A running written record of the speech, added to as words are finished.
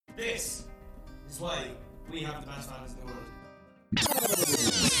This is why we have the best fans in the world.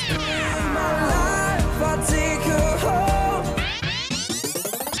 I'll take her home,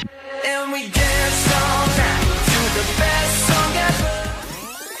 and we dance all night to the best song ever.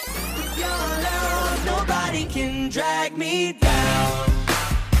 With your love, nobody can drag me down.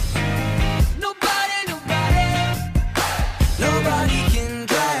 Nobody can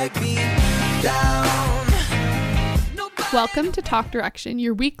drag me down. Welcome to Talk Direction,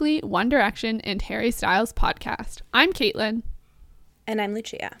 your weekly One Direction and Harry Styles podcast. I'm Caitlin. And I'm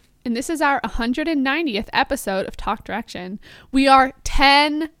Lucia. And this is our 190th episode of Talk Direction. We are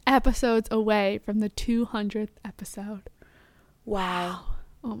 10 episodes away from the 200th episode. Wow.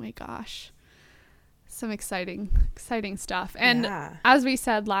 Oh my gosh. Some exciting stuff. And as we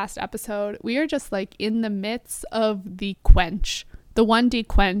said last episode, we are just like in the midst of the quench, the 1D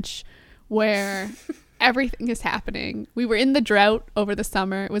quench, where everything is happening. We were in the drought over the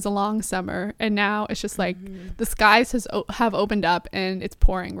summer. It was a long summer. And now it's just like the skies have opened up and it's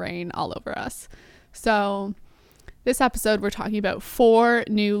pouring rain all over us. So this episode, we're talking about 4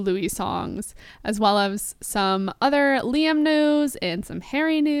 new Louis songs, as well as some other Liam news and some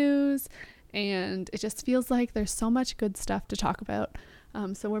Harry news. And it just feels like there's so much good stuff to talk about.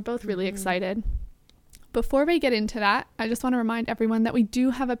 So we're both really excited. Before we get into that, I just want to remind everyone that we do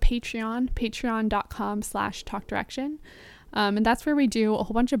have a Patreon, patreon.com/talkdirection. And that's where we do a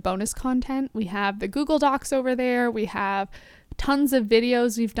whole bunch of bonus content. We have the Google Docs over there. We have tons of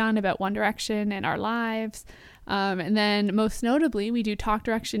videos we've done about One Direction and our lives. And then most notably, we do Talk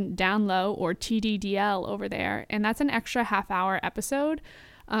Direction Down Low, or TDDL, over there. And that's an extra half-hour episode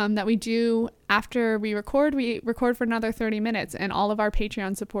that we do after we record. We record for another 30 minutes, and all of our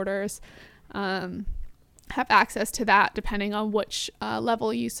Patreon supporters have access to that depending on which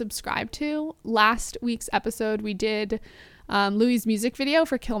level you subscribe to. Last week's episode, we did Louis' music video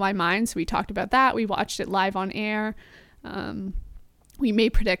for Kill My Mind, so we talked about that. We watched it live on air. We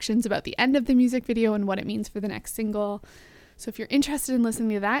made predictions about the end of the music video and what it means for the next single. So if you're interested in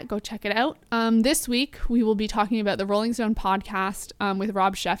listening to that, go check it out. This week, we will be talking about the Rolling Stone podcast with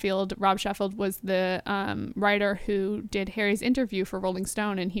Rob Sheffield. Rob Sheffield was the writer who did Harry's interview for Rolling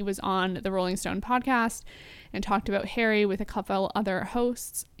Stone, and he was on the Rolling Stone podcast and talked about Harry with a couple other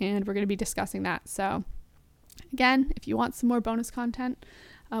hosts, and we're going to be discussing that. So again, if you want some more bonus content,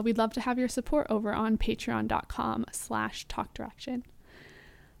 we'd love to have your support over on patreon.com/talkdirection.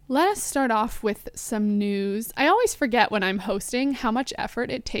 Let us start off with some news. I always forget when I'm hosting how much effort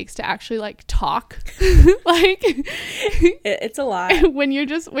it takes to actually like talk. Like it's a lot. When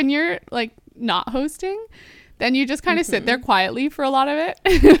you're like not hosting, then you just kind of sit there quietly for a lot of it.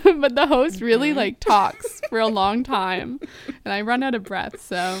 But the host really like talks for a long time, and I run out of breath.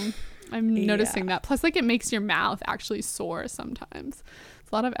 So I'm noticing that. Plus, like, it makes your mouth actually sore sometimes.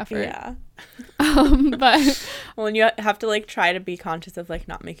 A lot of effort. Yeah. But well, and you have to like try to be conscious of like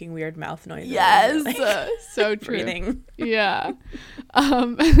not making weird mouth noises. Yes. Like, so true. Breathing. Yeah.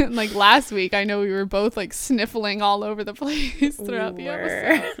 Like last week, I know we were both like sniffling all over the place throughout the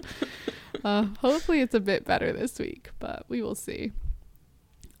episode. Hopefully it's a bit better this week, but we will see.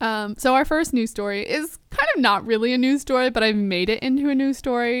 So our first news story is kind of not really a news story, but I've made it into a news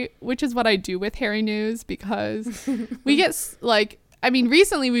story, which is what I do with Harry news, because we get like, I mean,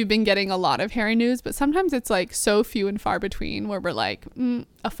 recently we've been getting a lot of Harry news, but sometimes it's like so few and far between where we're like,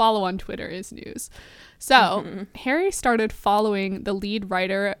 a follow on Twitter is news. So Harry started following the lead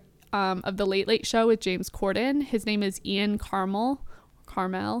writer of The Late Late Show with James Corden. His name is Ian Carmel.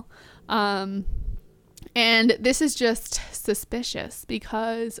 And this is just suspicious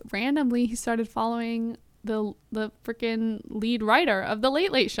because randomly he started following the freaking lead writer of The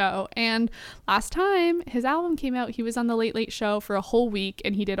Late Late Show. And last time his album came out, he was on The Late Late Show for a whole week,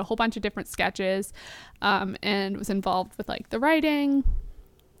 and he did a whole bunch of different sketches and was involved with like the writing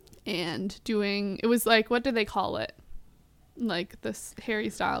and doing, it was like, what do they call it? Like this Harry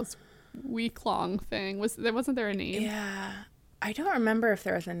Styles week-long thing. Wasn't there a name? Yeah. I don't remember if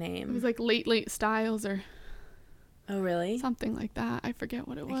there was a name. It was like Late Late Styles or oh really? Something like that. I forget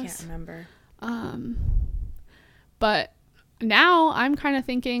what it was. I can't remember. But now I'm kind of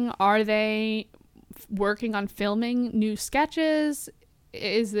thinking, are they working on filming new sketches?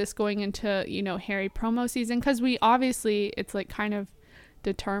 Is this going into, Harry promo season? Because it's like kind of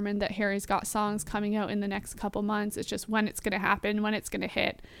determined that Harry's got songs coming out in the next couple months. It's just when it's going to happen, when it's going to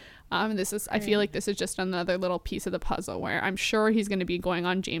hit. I feel like this is just another little piece of the puzzle where I'm sure he's going to be going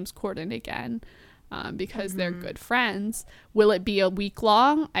on James Corden again. Because they're good friends. Will it be a week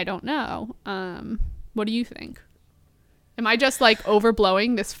long? I don't know. What do you think? Am I just like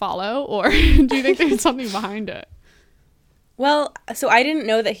overblowing this follow, or do you think there's something behind it? Well, so I didn't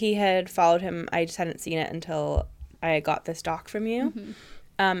know that he had followed him. I just hadn't seen it until I got this doc from you.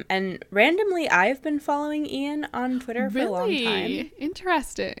 And randomly, I've been following Ian on Twitter for a long time. Really?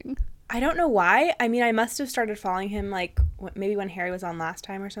 Interesting. I don't know why. I mean, I must have started following him like maybe when Harry was on last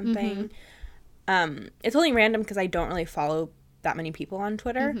time or something. It's only random because I don't really follow that many people on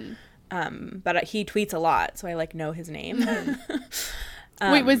Twitter. But he tweets a lot, so I like know his name.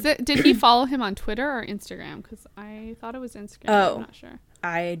 Wait, did he follow him on Twitter or Instagram? Because I thought it was Instagram. Oh. I'm not sure.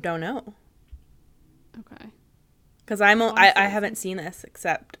 I don't know. Okay. Because I haven't seen this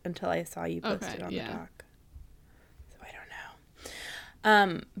except until I saw you post it on the doc. So I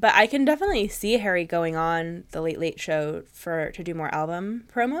don't know. But I can definitely see Harry going on the Late Late Show to do more album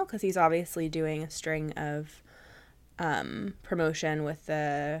promo, because he's obviously doing a string of promotion with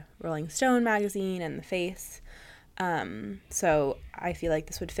the Rolling Stone magazine and The Face. So I feel like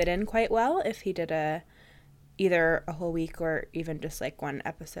this would fit in quite well if he did either a whole week or even just like one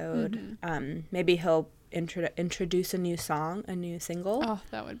episode. Maybe he'll introduce a new song, a new single. Oh,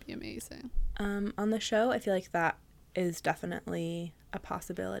 that would be amazing. On the show. I feel like that is definitely a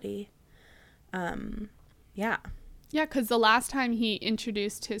possibility. Yeah, because the last time he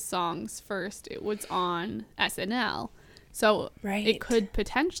introduced his songs first, it was on SNL. So it could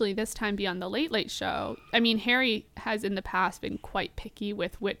potentially this time be on the Late Late Show. I mean, Harry has in the past been quite picky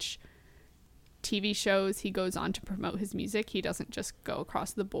with which TV shows he goes on to promote his music. He doesn't just go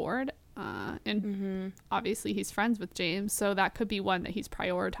across the board. And obviously he's friends with James, so that could be one that he's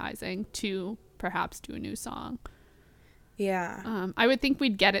prioritizing to perhaps do a new song. Yeah. I would think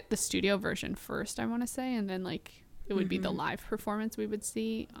we'd get the studio version first, I want to say, and then like it would be the live performance we would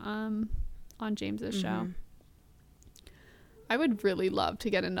see on James's show. I would really love to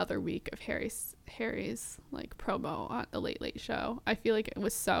get another week of Harry's like promo on the Late Late Show. I feel like it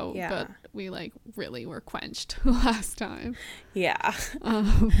was so good. We like really were quenched last time. Yeah.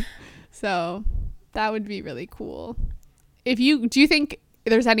 So that would be really cool. Do you think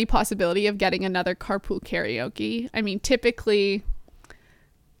there's any possibility of getting another carpool karaoke? I mean, typically,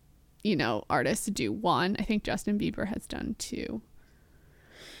 artists do one. I think Justin Bieber has done 2.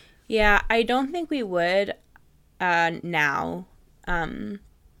 Yeah, I don't think we would now.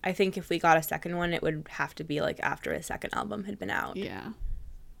 I think if we got a second one, it would have to be like after his second album had been out. Yeah.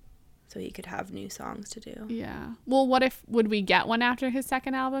 So he could have new songs to do. Yeah. Well, would we get one after his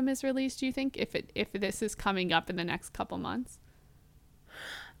second album is released, do you think? If this is coming up in the next couple months?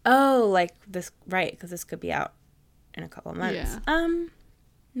 Oh, like this, right, because this could be out in a couple months. Yeah.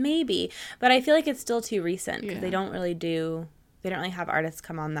 Maybe. But I feel like it's still too recent because they don't really have artists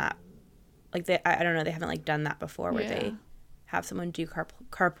come on that. Like, I don't know, they haven't like done that before where they have someone do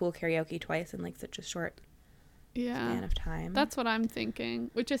carpool karaoke twice in like such a short span of time. That's what I'm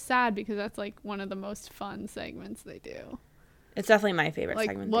thinking, which is sad because that's like one of the most fun segments they do. It's definitely my favorite like,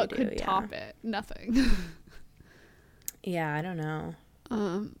 segment what they do. Could top it? Nothing. Yeah, I don't know.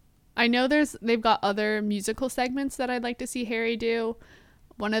 I know they've got other musical segments that I'd like to see Harry do.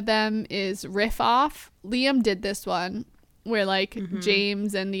 One of them is Riff Off. Liam did this one where like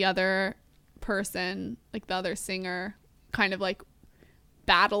James and the other person, like the other singer, kind of like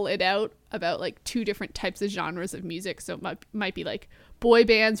battle it out about like 2 different types of genres of music. So it might be like boy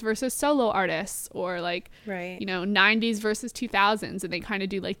bands versus solo artists, or like 90s versus 2000s, and they kind of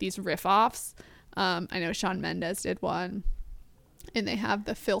do like these riff offs. I know Shawn Mendes did one, and they have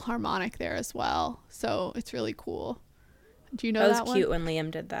the Philharmonic there as well, so it's really cool. Do you know that one? That was cute when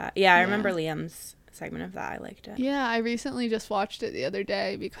Liam did that. Yeah, I remember Liam's segment of that. I liked it. Yeah, I recently just watched it the other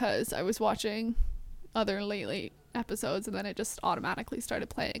day because I was watching other late episodes, and then it just automatically started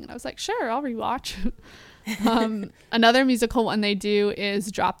playing, and I was like, sure, I'll rewatch. Another musical one they do is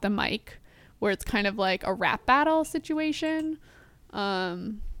Drop the Mic, where it's kind of like a rap battle situation.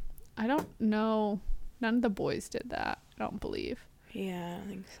 I don't know, none of the boys did that, I don't believe. Yeah, I don't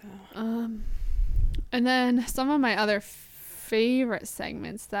think so. And then some of my other favorite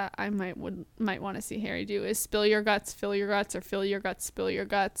segments that I might want to see Harry do is Spill Your Guts, Fill Your Guts, or Fill Your Guts, Spill Your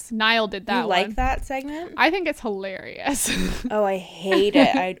Guts. Niall did that one. You like that segment? I think it's hilarious. Oh, I hate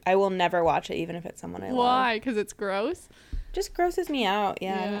it. I will never watch it, even if it's someone I love. Why? Because it's gross? Just grosses me out.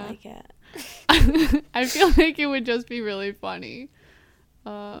 Yeah, I don't like it. I feel like it would just be really funny.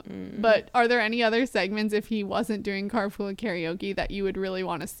 But are there any other segments, if he wasn't doing carpool karaoke, that you would really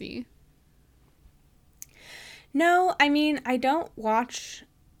want to see? No, I mean, I don't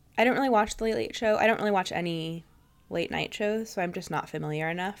really watch the Late Late Show. I don't really watch any late night shows, so I'm just not familiar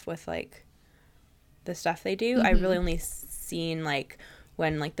enough with like the stuff they do. I've really only seen like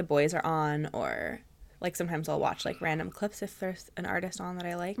when like the boys are on, or like sometimes I'll watch like random clips if there's an artist on that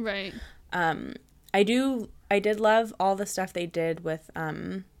I like. Right. I do did love all the stuff they did with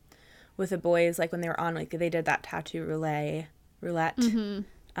the boys, like when they were on, like they did that tattoo roulette.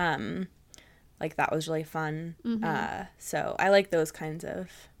 Like that was really fun. So I like those kinds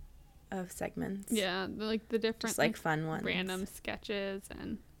of segments. Yeah, like the different just like fun ones, random sketches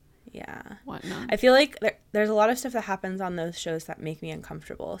and whatnot. I feel like there's a lot of stuff that happens on those shows that make me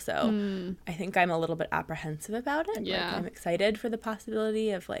uncomfortable. So I think I'm a little bit apprehensive about it. Yeah, like, I'm excited for the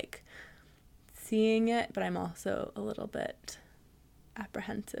possibility of like seeing it, but I'm also a little bit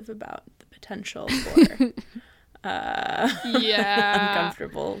apprehensive about the potential for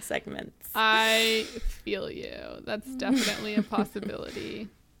uncomfortable segments. I feel you. That's definitely a possibility.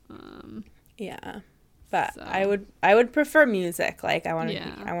 But so. I would prefer music. Like I want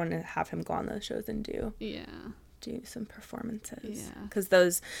to have him go on those shows and do some performances. Yeah, because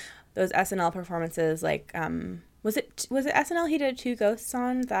those SNL performances, like was it SNL he did 2 Ghosts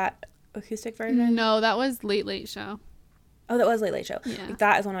on, that acoustic version? No, that was Late Late Show. Oh, that was Late Late Show. Yeah. Like,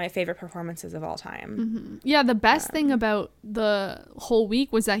 that is one of my favorite performances of all time. Yeah, the best thing about the whole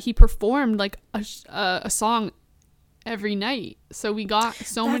week was that he performed like a song every night. So we got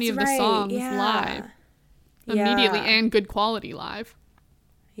so many of the songs live immediately and good quality live.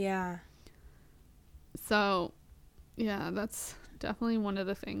 Yeah. So, yeah, that's definitely one of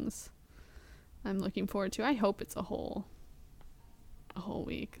the things I'm looking forward to. I hope it's a whole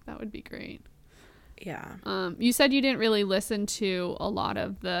week. That would be great. Yeah. You said you didn't really listen to a lot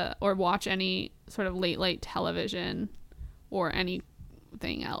of or watch any sort of late television or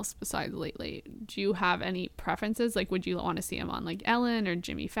anything else besides late. Do you have any preferences? Like, would you want to see him on like Ellen or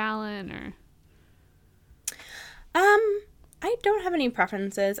Jimmy Fallon or? I don't have any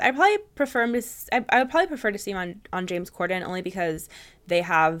preferences. I probably prefer him to. I would probably prefer to see him on James Corden, only because they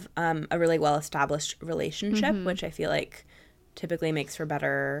have a really well established relationship, which I feel like typically makes for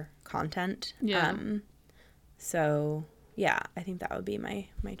better content. Yeah. So yeah, I think that would be my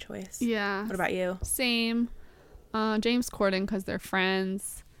choice. Yeah. What about you? Same. James Corden, because they're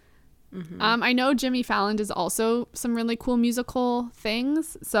friends. I know Jimmy Fallon does also some really cool musical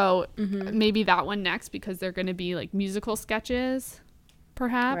things, so maybe that one next, because they're going to be like musical sketches,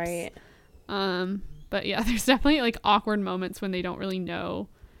 perhaps. Right. But yeah, there's definitely like awkward moments when they don't really know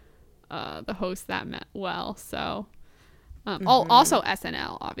the host that well. So, also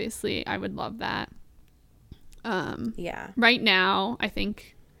SNL, obviously, I would love that. Right now, I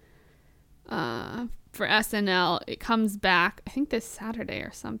think for SNL, it comes back, I think this Saturday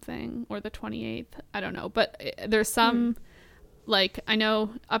or something, or the 28th. I don't know. But there's some, like, I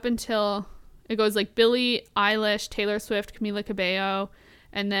know up until it goes like Billie Eilish, Taylor Swift, Camila Cabello,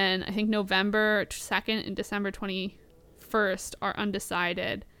 and then I think November 2nd and December 21st are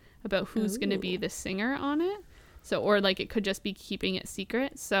undecided about who's going to be the singer on it. So, or like it could just be keeping it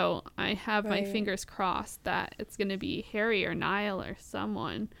secret. So I have my fingers crossed that it's going to be Harry or Niall or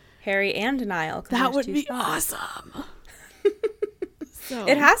someone. Harry and Niall. That would be awesome. So,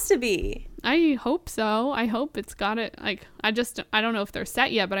 it has to be. I hope so. I hope it's got it. Like, I don't know if they're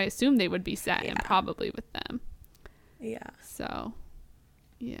set yet, but I assume they would be set and probably with them. Yeah. So,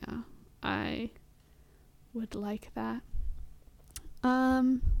 yeah, I would like that.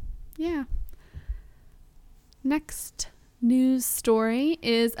 Yeah. Next news story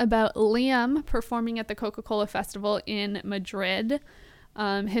is about Liam performing at the Coca-Cola Festival in Madrid.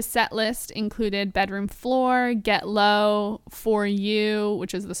 His set list included Bedroom Floor, Get Low, For You,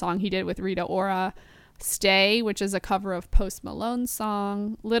 which is the song he did with Rita Ora, Stay, which is a cover of Post Malone's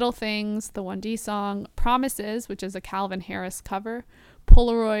song, Little Things, the 1D song, Promises, which is a Calvin Harris cover,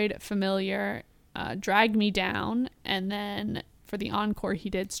 Polaroid, Familiar, Drag Me Down, and then for the encore he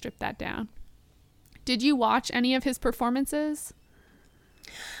did Strip That Down. Did you watch any of his performances?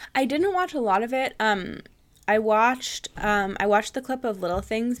 I didn't watch a lot of it. I watched the clip of Little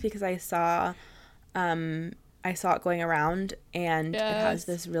Things because I saw it going around, and it has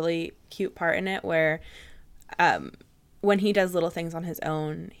this really cute part in it where when he does Little Things on his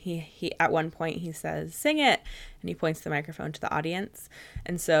own, he at one point he says, "Sing it," and he points the microphone to the audience.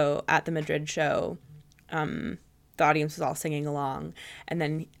 And so at the Madrid show, the audience was all singing along, and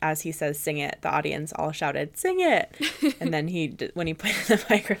then as he says "sing it," the audience all shouted "sing it." And then when he pointed the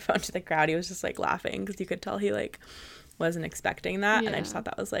microphone to the crowd, he was just like laughing because you could tell he like wasn't expecting that. And I just thought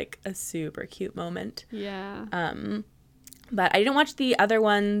that was like a super cute moment. But I didn't watch the other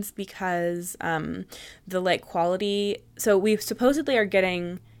ones because the like quality, so we supposedly are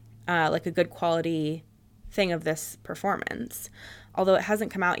getting like a good quality thing of this performance, although it hasn't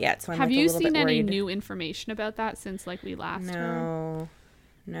come out yet, so I'm like a little bit worried. Have you seen any new information about that since like we last heard?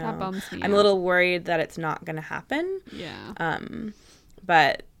 No. That bums me I'm a little worried that it's not going to happen. Yeah.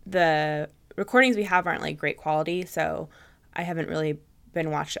 But the recordings we have aren't like great quality, so I haven't really I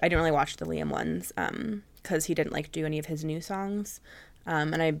didn't really watch the Liam ones because he didn't like do any of his new songs,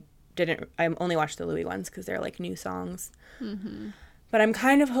 and I only watched the Louis ones because they're like new songs. But I'm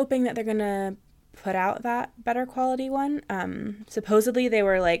kind of hoping that they're gonna put out that better quality one. Supposedly they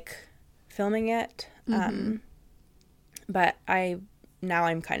were like filming it, but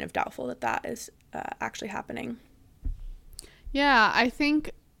I'm kind of doubtful that is actually happening. Yeah, I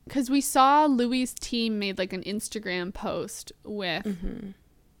think because we saw Louis' team made like an Instagram post with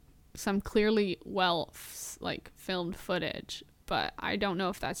some clearly like filmed footage, but I don't know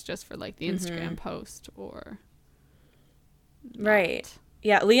if that's just for like the Instagram post or not. Right.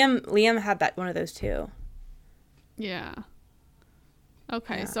 Yeah, Liam had one of those too. Yeah.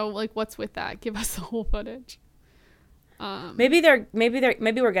 Okay, so like what's with that? Give us the whole footage. Maybe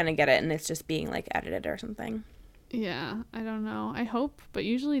we're gonna get it and it's just being like edited or something. Yeah, I don't know. I hope, but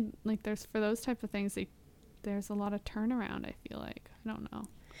usually like for those type of things there's a lot of turnaround, I feel like. I don't know.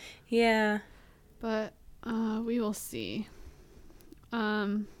 Yeah. But we will see.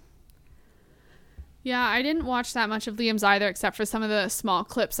 Yeah, I didn't watch that much of Liam's either, except for some of the small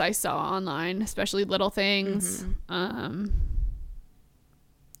clips I saw online, especially Little Things.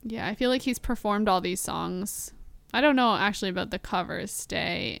 Yeah, I feel like he's performed all these songs. I don't know actually about the covers,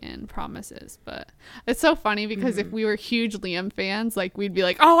 Stay and Promises, but it's so funny because if we were huge Liam fans, like we'd be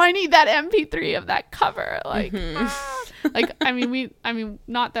like, oh, I need that MP3 of that cover. Like, like, I mean,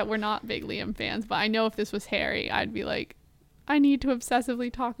 not that we're not big Liam fans, but I know if this was Harry, I'd be like, I need to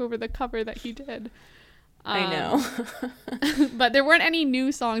obsessively talk over the cover that he did. I know. But there weren't any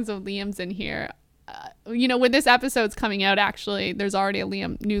new songs of Liam's in here. When this episode's coming out, actually, there's already a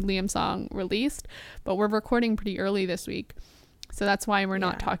new Liam song released, but we're recording pretty early this week. So that's why we're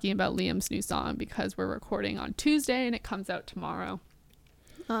not talking about Liam's new song, because we're recording on Tuesday and it comes out tomorrow.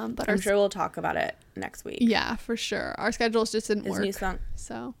 But I'm sure we'll talk about it next week. Yeah, for sure. Our schedules just didn't work. His new song.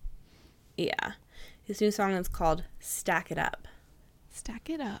 So. Yeah. His new song is called Stack It Up. Stack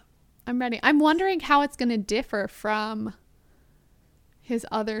It Up. I'm ready. I'm wondering how it's going to differ from his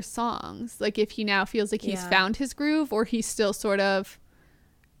other songs. Like if he now feels like he's found his groove, or he's still sort of,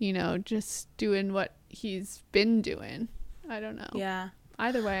 just doing what he's been doing. I don't know. Yeah.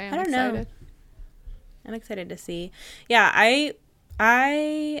 Either way, I don't know. I'm excited to see. Yeah, I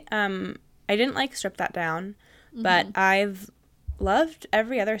didn't like Strip That Down, but I've loved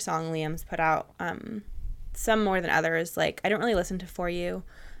every other song Liam's put out. Some more than others. Like I don't really listen to For You,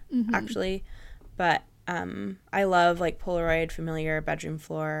 actually, but I love like Polaroid, Familiar, Bedroom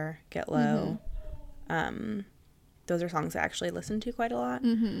Floor, Get Low. Those are songs I actually listen to quite a lot.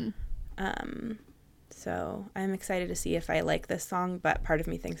 So I'm excited to see if I like this song, but part of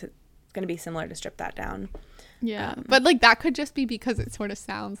me thinks it's going to be similar to Strip That Down. Yeah, but like that could just be because it sort of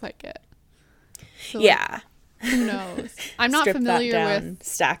sounds like it. So, yeah. Like, who knows? I'm not familiar with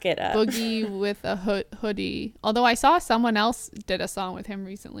Stack It Up. Boogie with a hoodie. Although I saw someone else did a song with him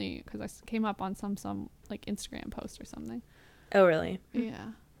recently because I came up on some like Instagram post or something. Oh, really?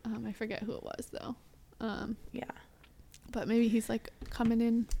 Yeah. I forget who it was though. Yeah. But maybe he's like coming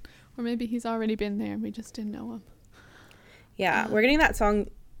in, or maybe he's already been there and we just didn't know him. Yeah, we're getting that song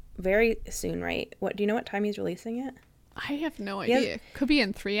very soon, right? Do you know what time he's releasing it? I have no idea. Could be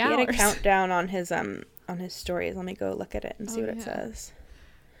in 3 hours. He had a countdown on his stories. Let me go look at it and see what it says.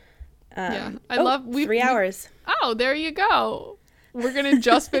 Yeah, I love 3 hours. Oh, there you go. We're gonna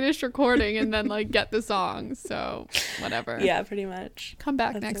just finish recording and then like get the song. So whatever. Yeah, pretty much. Come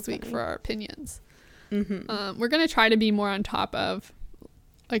back next week for our opinions. We're gonna try to be more on top of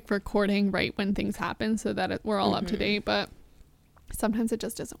like recording right when things happen so that we're all up to date. But sometimes it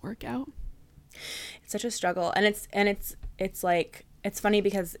just doesn't work out. It's such a struggle, and it's like it's funny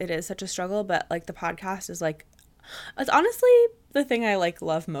because it is such a struggle, but like the podcast is like it's honestly the thing I like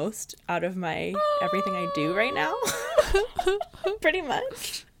love most out of my everything I do right now. Pretty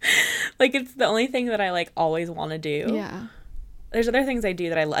much. Like it's the only thing that I like always want to do. Yeah. There's other things I do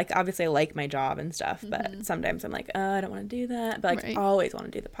that I like. Obviously I like my job and stuff, but sometimes I'm like, I don't want to do that. But like I always want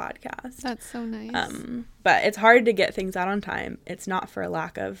to do the podcast. That's so nice. But it's hard to get things out on time. It's not for a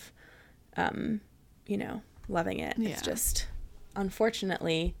lack of loving it. Yeah. It's just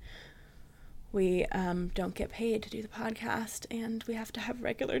unfortunately we don't get paid to do the podcast and we have to have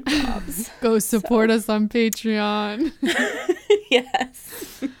regular jobs. Go support us on Patreon.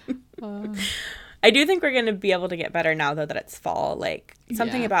 Yes. I do think we're going to be able to get better now though that it's fall. Like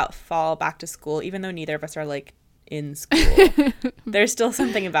something about fall, back to school, even though neither of us are like in school. There's still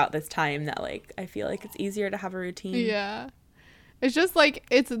something about this time that like I feel like it's easier to have a routine. Yeah. It's just like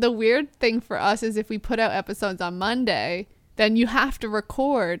it's the weird thing for us is if we put out episodes on Monday, then you have to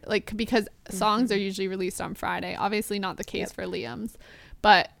record, like, because songs are usually released on Friday. Obviously not the case for Liam's,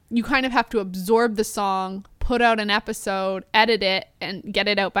 but you kind of have to absorb the song, put out an episode, edit it, and get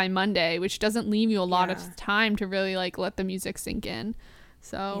it out by Monday, which doesn't leave you a lot of time to really, like, let the music sink in.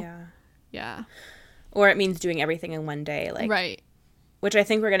 So, yeah. Or it means doing everything in one day, like, right. Which I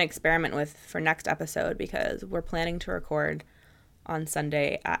think we're going to experiment with for next episode, because we're planning to record on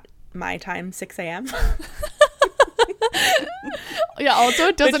Sunday at my time, 6 a.m. Yeah, also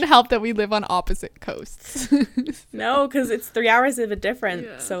it doesn't help that we live on opposite coasts. No, because it's 3 hours of a difference.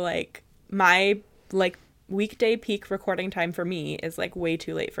 Yeah. So, like, my, like, weekday peak recording time for me is, like, way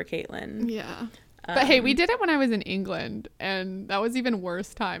too late for Caitlin. Yeah. But hey, we did it when I was in England, and that was even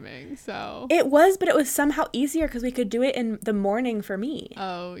worse timing, so. It was, but it was somehow easier because we could do it in the morning for me.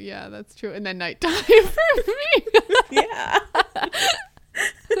 Oh, yeah, that's true. And then nighttime for me. Yeah.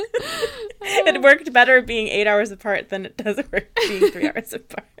 It worked better being 8 hours apart than it does work being 3 hours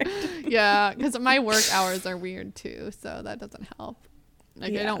apart. Yeah, because my work hours are weird too, so that doesn't help.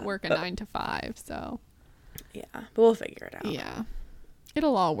 Like, I don't work a 9 to 5, so. Yeah, but we'll figure it out. Yeah.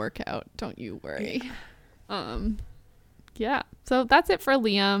 It'll all work out. Don't you worry. Yeah. So that's it for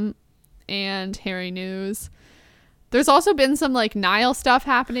Liam and Harry news. There's also been some, like, Niall stuff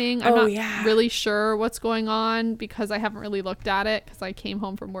happening. I'm not really sure what's going on because I haven't really looked at it because I came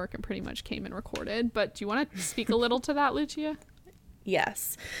home from work and pretty much came and recorded. But do you want to speak a little to that, Lucia?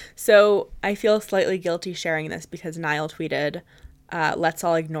 Yes. So I feel slightly guilty sharing this because Niall tweeted, let's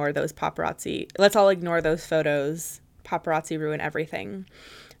all ignore those paparazzi. Let's all ignore those photos. Paparazzi ruin everything.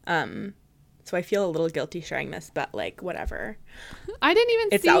 So I feel a little guilty sharing this, but, like, whatever. I didn't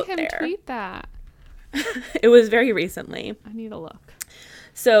even see him tweet that. It was very recently. I need a look.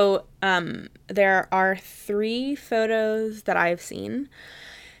 So there are 3 photos that I've seen.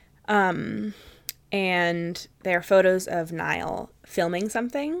 And they're photos of Niall filming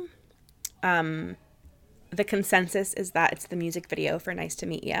something. The consensus is that it's the music video for Nice to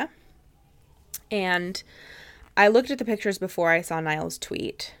Meet Ya. And I looked at the pictures before I saw Niall's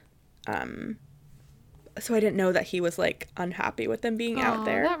tweet. So I didn't know that he was, like, unhappy with them being out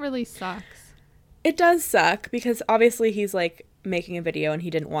there. That really sucks. It does suck because obviously he's, like, making a video and he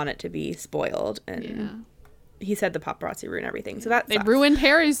didn't want it to be spoiled. And he said the paparazzi ruined everything. So that They sucks. ruined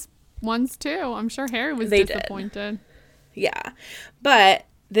Harry's ones too. I'm sure Harry was disappointed. Yeah. But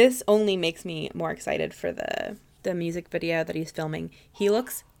this only makes me more excited for the music video that he's filming. He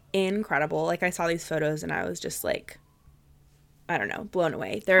looks incredible. Like, I saw these photos and I was just, like, I don't know, blown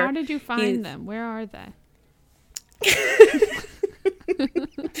away. How did you find them? Where are they?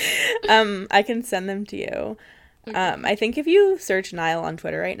 I can send them to you. Okay. I think if you search Niall on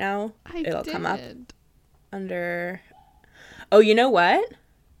Twitter right now, it'll come up under. Oh, you know what?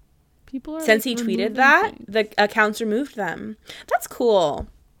 People are, since he tweeted that, the accounts removed them. That's cool.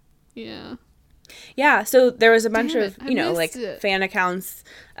 Yeah. Yeah, so there was a bunch of, like, fan accounts,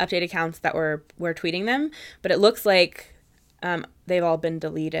 update accounts that were tweeting them, but it looks like they've all been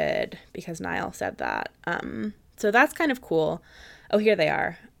deleted because Niall said that. So that's kind of cool. Oh, here they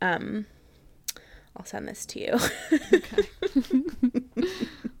are. I'll send this to you.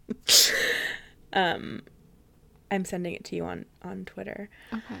 Okay. I'm sending it to you on Twitter.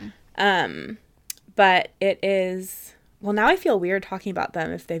 Okay. But it is... Well, now I feel weird talking about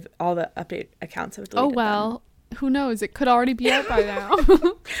them if all the update accounts have deleted them. Who knows? It could already be out by now.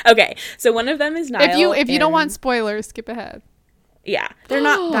 Okay, so one of them is Niall. If you don't want spoilers, skip ahead. Yeah, they're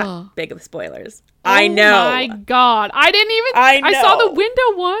not that big of spoilers. I know. Oh my god, I didn't even. I saw the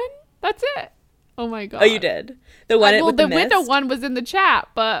window one. That's it. Oh my god. Oh, you did. The one with the mist? Window one was in the chat,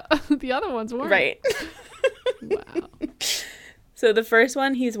 but the other ones weren't. Right. Wow. So the first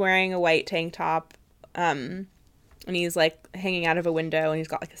one, he's wearing a white tank top, and he's, like, hanging out of a window, and he's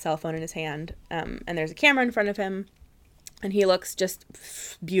got, like, a cell phone in his hand, and there's a camera in front of him, and he looks just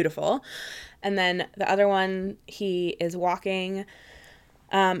beautiful. And then the other one, he is walking,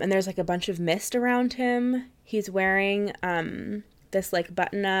 and there's, like, a bunch of mist around him. He's wearing this, like,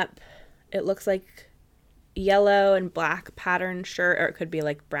 button-up, it looks like yellow and black pattern shirt, or it could be,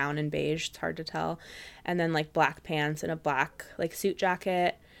 like, brown and beige, it's hard to tell, and then, like, black pants and a black, like, suit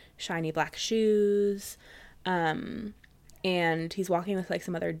jacket, shiny black shoes, and he's walking with, like,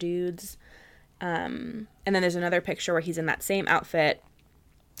 some other dudes, and then there's another picture where he's in that same outfit,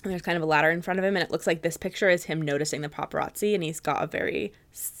 and there's kind of a ladder in front of him, and it looks like this picture is him noticing the paparazzi, and he's got a very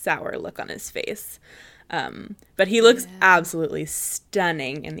sour look on his face, but he looks absolutely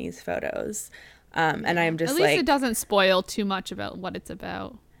stunning in these photos, and I'm just, like... At least it doesn't spoil too much about what it's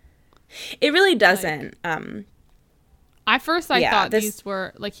about. It really doesn't. I I thought these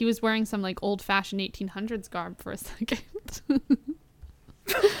were like he was wearing some like old fashioned 1800s garb for a second.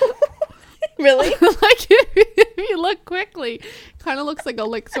 Really? Like if you look quickly, kind of looks like a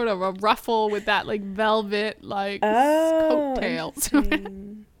like sort of a ruffle with that like velvet like coattails.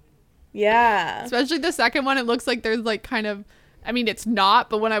 Yeah. Especially the second one, it looks like there's like kind of, I mean, it's not,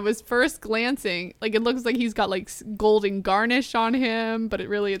 but when I was first glancing, like it looks like he's got like golden garnish on him, but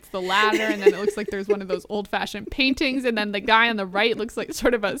it's the latter. And then it looks like there's one of those old fashioned paintings. And then the guy on the right looks like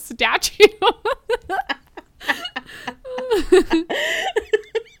sort of a statue.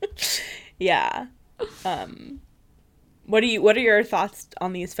 Yeah. What are your thoughts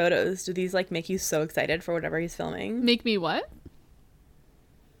on these photos? Do these like make you so excited for whatever he's filming? Make me what?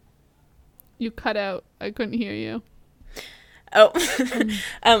 You cut out. I couldn't hear you. Oh.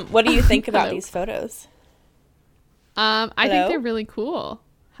 What do you think about these photos? I think they're really cool.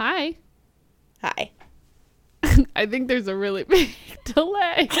 Hi. Hi. I think there's a really big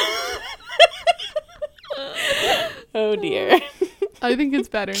delay. Oh dear. I think it's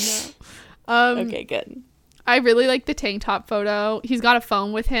better now. Okay, good. I really like the tank top photo. He's got a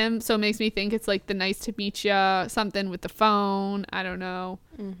phone with him, so it makes me think it's like the nice to meet ya, something with the phone. I don't know.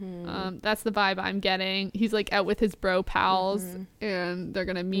 Mm-hmm. That's the vibe I'm getting. He's like out with his bro pals, and they're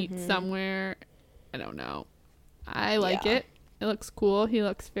gonna meet somewhere. I don't know. I like it. It looks cool. He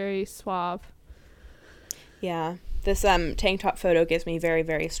looks very suave. Yeah. This tank top photo gives me very,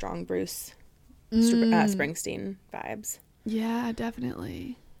 very strong Bruce Springsteen vibes. Yeah,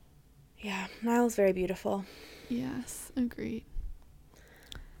 definitely. Yeah, Niall's very beautiful. Yes, agreed.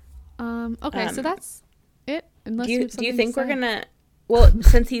 Okay, so that's it. Unless do you think we're gonna? Well,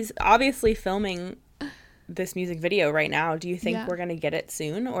 since he's obviously filming this music video right now, do you think we're gonna get it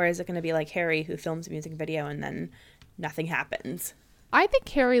soon, or is it gonna be like Harry who films a music video and then nothing happens? I think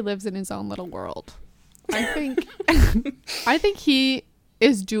Harry lives in his own little world. I think I think he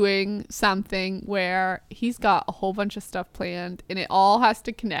is doing something where he's got a whole bunch of stuff planned and it all has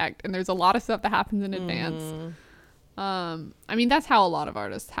to connect, and there's a lot of stuff that happens in advance. I mean, that's how a lot of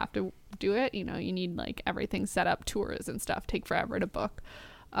artists have to do it. You know, you need like everything set up, tours and stuff take forever to book.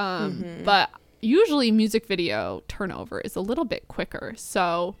 But usually music video turnover is a little bit quicker.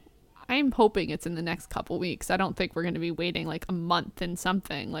 So I'm hoping it's in the next couple weeks. I don't think we're going to be waiting like a month and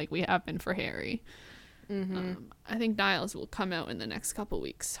something like we have been for Harry. I think Niall's will come out in the next couple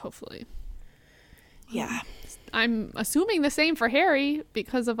weeks, hopefully. Yeah. I'm assuming the same for Harry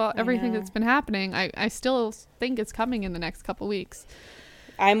because of everything that's been happening. I still think it's coming in the next couple weeks.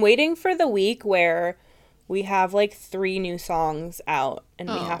 I'm waiting for the week where we have like 3 new songs out and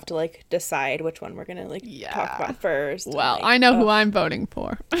we have to like decide which one we're going to like talk about first. Well, like, I know who I'm voting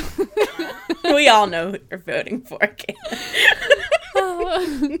for. We all know who you're voting for.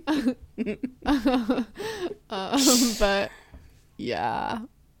 But yeah,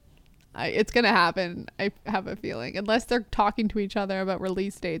 it's gonna happen. I have a feeling, unless they're talking to each other about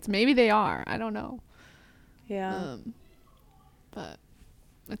release dates. Maybe they are. I don't know. Yeah. But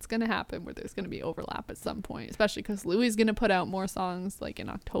it's gonna happen where there's gonna be overlap at some point, especially because Louis is gonna put out more songs like in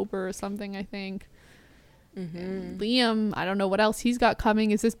October or something, I think. Liam, I don't know what else he's got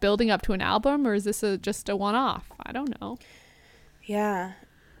coming. Is this building up to an album, or is this just a one-off? I don't know. Yeah.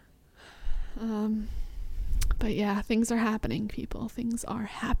 But yeah, things are happening, people. Things are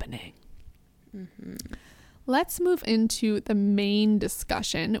happening. Let's move into the main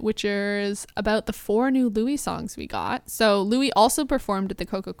discussion, which is about the 4 new Louis songs we got. So Louis also performed at the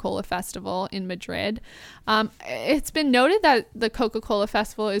Coca-Cola Festival in Madrid. It's been noted that the Coca-Cola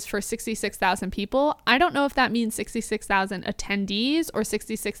Festival is for 66,000 people. I don't know if that means 66,000 attendees or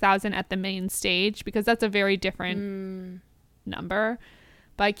 66,000 at the main stage, because that's a very different number.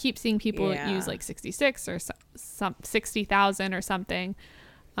 But I keep seeing people use like 66 or some 60,000 or something.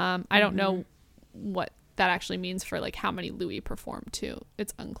 I don't know what that actually means for like how many Louis performed too.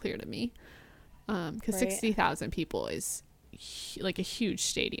 It's unclear to me. Because 60,000 people is like a huge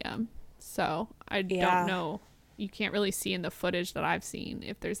stadium. So I don't know. You can't really see in the footage that I've seen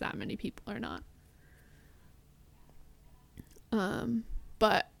if there's that many people or not.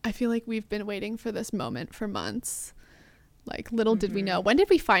 But I feel like we've been waiting for this moment for months. Like, little did we know. When did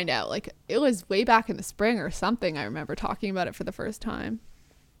we find out? Like, it was way back in the spring or something. I remember talking about it for the first time.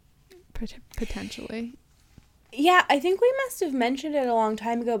 Potentially. Yeah, I think we must have mentioned it a long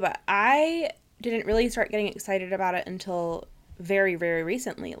time ago, but I didn't really start getting excited about it until very, very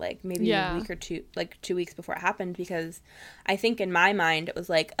recently. Like, maybe a week or two, like 2 weeks before it happened, because I think in my mind it was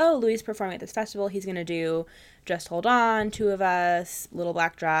like, oh, Louis is performing at this festival. He's going to do Just Hold On, Two of Us, Little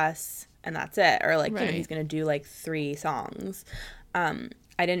Black Dress, and that's it. Or like, you know, he's going to do like 3 songs.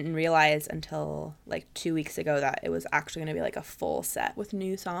 I I didn't realize until like 2 weeks ago that it was actually going to be like a full set with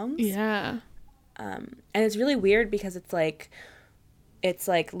new songs. Yeah. And it's really weird because it's like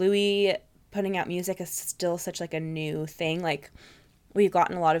Louis putting out music is still such like a new thing. Like we've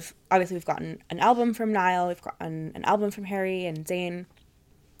gotten obviously we've gotten an album from Niall, we've gotten an album from Harry and Zayn.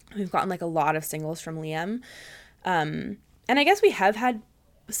 We've gotten like a lot of singles from Liam. And I guess we have had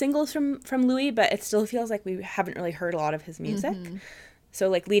singles from Louis, but it still feels like we haven't really heard a lot of his music. Mm-hmm. So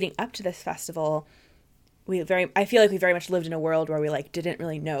like leading up to this festival, I feel like we very much lived in a world where we like didn't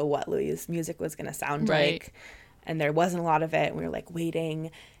really know what Louis' music was going to sound like, and there wasn't a lot of it, and we were like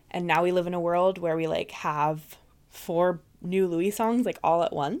waiting. And now we live in a world where we like have 4 new Louis songs like all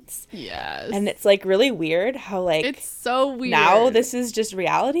at once. Yes. And it's like really weird how like it's so weird. Now this is just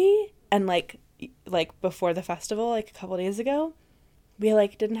reality, and like before the festival, like a couple days ago, we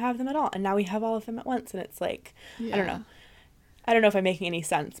like didn't have them at all, and now we have all of them at once, and it's like I don't know if I'm making any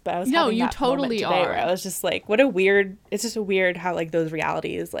sense, but I was having that moment today where I was just like, it's just weird how like those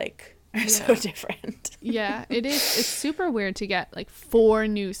realities like are so different. Yeah, it is. It's super weird to get like 4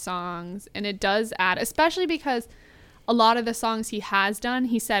 new songs, and it does add, especially because a lot of the songs he has done,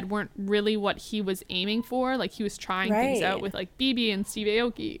 he said weren't really what he was aiming for. Like he was trying things out with like BB and Steve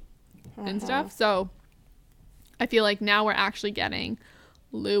Aoki and stuff. So I feel like now we're actually getting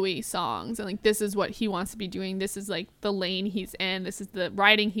Louis songs, and like this is what he wants to be doing. This is like the lane he's in. This is the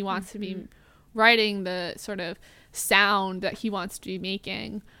writing he wants to be writing, the sort of sound that he wants to be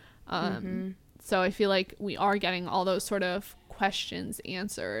making. So I feel like we are getting all those sort of questions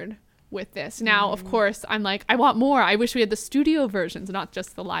answered with this. Now, of course, I'm like, I want more. I wish we had the studio versions, not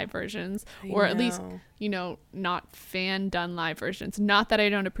just the live versions, or at least, you know, not fan done live versions. Not that I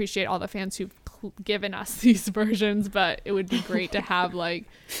don't appreciate all the fans who've given us these versions, but it would be great to have like,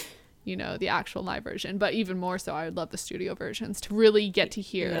 you know, the actual live version. But even more so, I would love the studio versions to really get to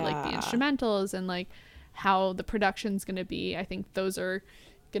hear like the instrumentals and like how the production's going to be. I think those are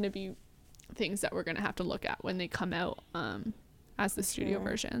going to be things that we're going to have to look at when they come out as the studio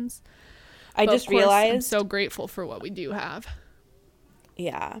versions. I just realized I'm so grateful for what we do have.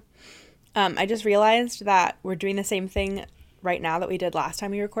 Yeah. I just realized that we're doing the same thing right now that we did last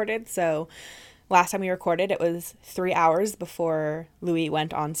time we recorded. So last time we recorded, it was 3 hours before Louis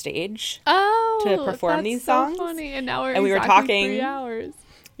went on stage to perform these songs. So funny. And now we were talking 3 hours.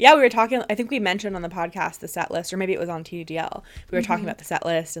 Yeah, we were talking, I think we mentioned on the podcast the set list, or maybe it was on TDL. We were talking about the set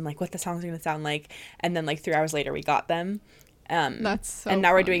list and like what the songs are going to sound like. And then like 3 hours later, we got them. That's so and now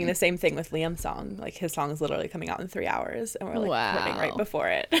funny. We're doing the same thing with Liam's song. Like his song is literally coming out in 3 hours, and we're like recording right before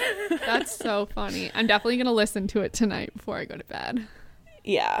it. That's so funny. I'm definitely going to listen to it tonight before I go to bed.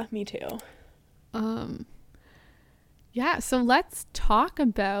 Yeah, me too. Yeah, so let's talk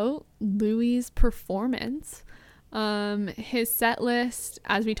about Louis' performance. His set list,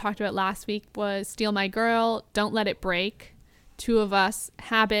 as we talked about last week, was Steal My Girl, Don't Let It Break, Two of Us,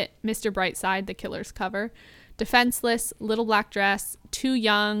 Habit, Mr. Brightside, the Killers cover, Defenseless, Little Black Dress, Too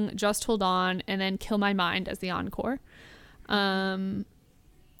Young, Just Hold On, and then Kill My Mind as the encore. And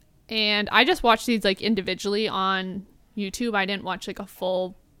I just watched these like individually on YouTube. I didn't watch like a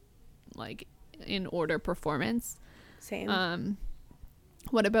full like in order performance. Same.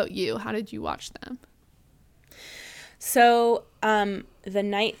 What about you? How did you watch them? So the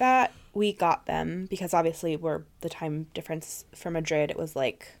night that we got them, because obviously we're the time difference from Madrid, it was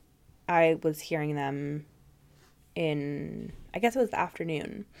like I was hearing them in, I guess it was the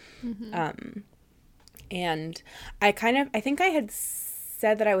afternoon. And I think I had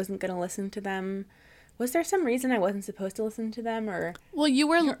said that I wasn't going to listen to them. Was there some reason I wasn't supposed to listen to them, or? Well,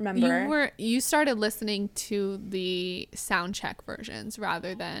 you started listening to the sound check versions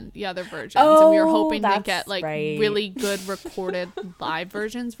rather than the other versions, and we were hoping to get like really good recorded live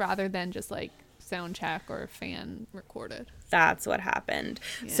versions rather than just like sound check or fan recorded. That's what happened.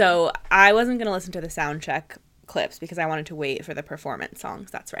 Yeah. So I wasn't going to listen to the sound check clips because I wanted to wait for the performance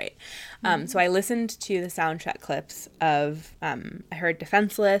songs. That's right. So I listened to the sound check clips of I heard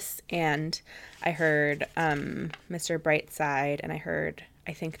Defenseless, and I heard Mr. Brightside, and I heard,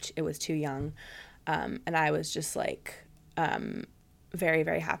 I think it was Too Young, and I was just like very,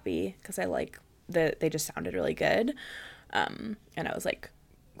 very happy because I like they just sounded really good, and I was like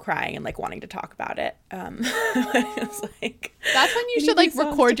crying and like wanting to talk about it. It's like, that's when you should like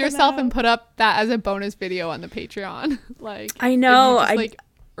record yourself and put up that as a bonus video on the Patreon. Like, I know, I like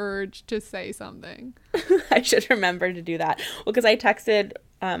urge to say something. I should remember to do that. Well, because I texted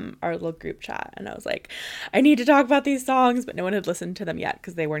our little group chat and I was like, I need to talk about these songs, but no one had listened to them yet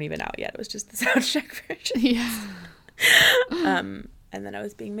because they weren't even out yet. It was just the sound check version. Yeah. and then I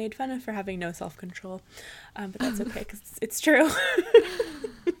was being made fun of for having no self-control. But that's okay because it's true.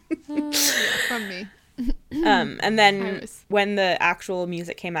 From me. And then when the actual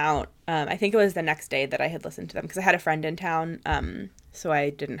music came out, I think it was the next day that I had listened to them because I had a friend in town, so I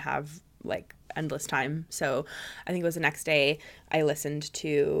didn't have like endless time. So I think it was the next day I listened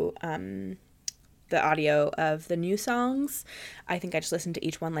to the audio of the new songs. I think I just listened to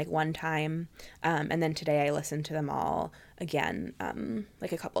each one like one time, and then today I listened to them all again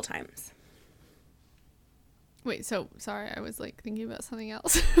like a couple times. Wait, so sorry, I was like thinking about something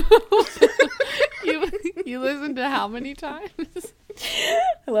else. You listened to how many times?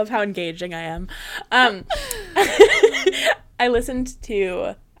 I love how engaging I am. I listened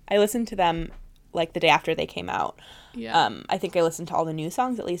to them like the day after they came out. Yeah. I think I listened to all the new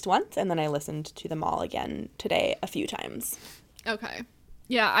songs at least once, and then I listened to them all again today a few times. Okay.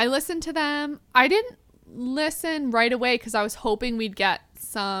 Yeah, I listened to them. I didn't listen right away because I was hoping we'd get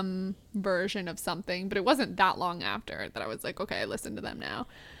some version of something, but it wasn't that long after that I was like, okay, I listened to them now.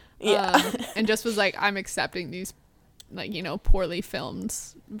 Yeah. And just was like, I'm accepting these, like, you know, poorly filmed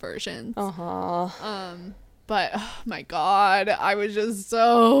versions. But oh my God, I was just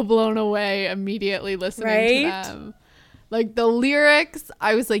so blown away immediately listening to them. Like the lyrics,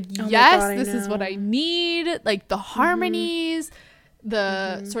 I was like, yes, this is what I need. Like the harmonies,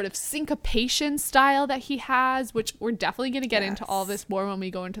 the sort of syncopation style that he has, which we're definitely going to get into all this more when we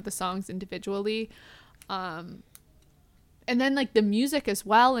go into the songs individually. And then like the music as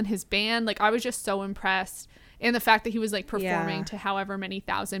well and his band, like I was just so impressed. And the fact that he was like performing to however many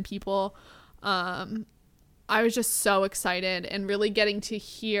thousand people. I was just so excited, and really getting to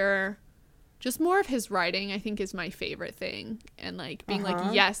hear just more of his writing, I think, is my favorite thing. And like being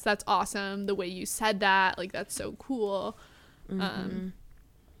like, yes, that's awesome. The way you said that, like, that's so cool.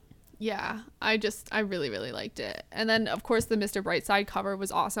 Yeah, I really, really liked it. And then of course the Mr. Brightside cover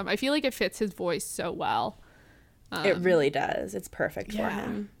was awesome. I feel like it fits his voice so well. It really does. It's perfect for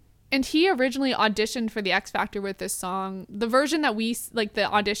him. And he originally auditioned for the X Factor with this song. The version that we, like the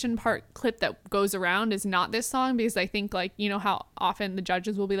audition part clip that goes around is not this song, because I think, like, you know how often the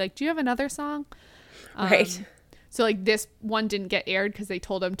judges will be like, do you have another song? Right. So like this one didn't get aired because they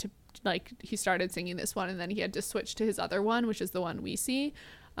told him to, like, he started singing this one and then he had to switch to his other one, which is the one we see.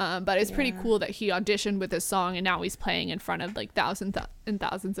 But it's pretty cool that he auditioned with this song and now he's playing in front of like thousands and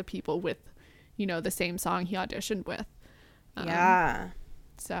thousands of people with, you know, the same song he auditioned with.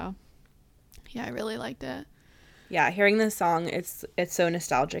 So, yeah, I really liked it. Yeah, hearing this song, it's so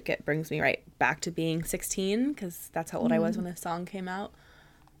nostalgic. It brings me right back to being 16, because that's how old I was when this song came out.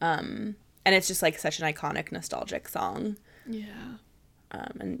 And it's just like such an iconic, nostalgic song. Yeah.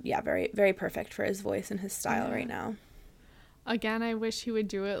 And yeah, very, very perfect for his voice and his style right now. Again, I wish he would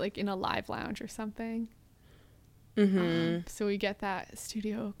do it like in a live lounge or something. So we get that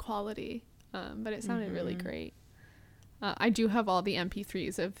studio quality. But it sounded really great. I do have all the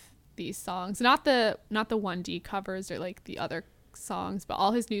MP3s of these songs, not the 1D covers or like the other songs, but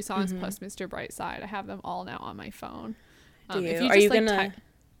all his new songs plus Mr. Brightside. I have them all now on my phone. Do you? If you Are just, you like, gonna?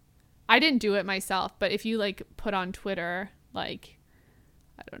 I didn't do it myself, but if you like put on Twitter, like,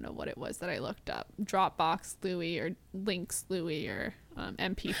 I don't know what it was that I looked up, Dropbox Louie or Links Louie or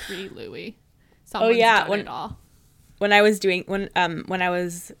MP3 Louie. Someone's done it all. When I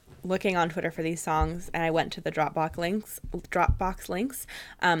was looking on Twitter for these songs and I went to the Dropbox links,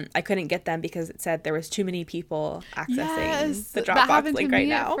 I couldn't get them because it said there was too many people accessing the Dropbox link right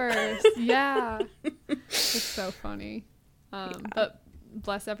now. First. Yeah. It's so funny. But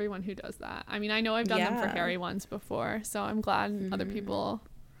bless everyone who does that. I mean, I know I've done them for Harry ones before, so I'm glad other people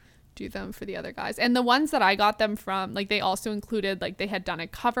do them for the other guys. And the ones that I got them from, like, they also included, like, they had done a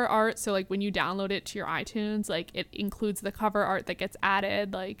cover art, so like when you download it to your iTunes, like, it includes the cover art that gets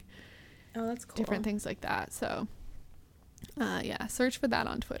added, like, oh, that's cool. Different things like that. So yeah, search for that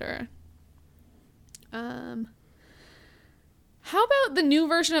on Twitter. How about the new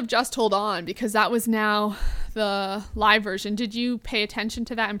version of Just Hold On, because that was now the live version. Did you pay attention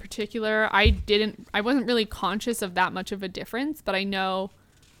to that in particular? I wasn't really conscious of that much of a difference, but I know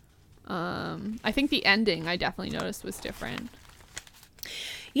I think the ending I definitely noticed was different.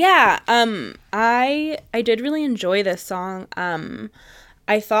 Yeah, I did really enjoy this song.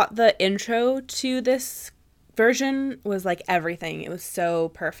 I thought the intro to this version was like everything. It was so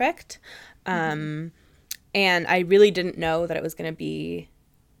perfect. And I really didn't know that it was going to be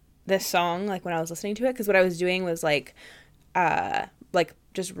this song, like, when I was listening to it, because what I was doing was like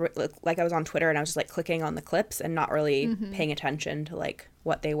just like I was on Twitter and I was just like clicking on the clips and not really paying attention to like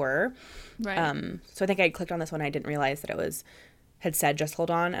what they were. Right. So I think I clicked on this one. I didn't realize that had said Just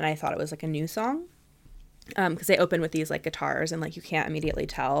Hold On, and I thought it was like a new song. because they open with these like guitars and like you can't immediately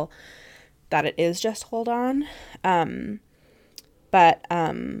tell that it is just Hold On. But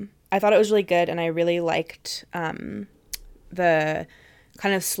I thought it was really good, and I really liked the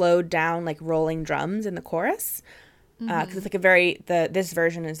kind of slowed down like rolling drums in the chorus, because it's like this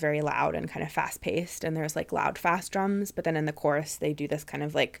version is very loud and kind of fast paced, and there's like loud fast drums, but then in the chorus they do this kind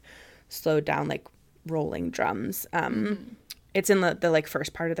of like slowed down like rolling drums. It's in the like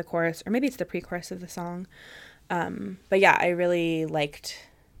first part of the chorus, or maybe it's the pre-chorus of the song. But yeah, I really liked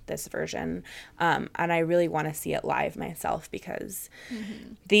this version, and I really want to see it live myself, because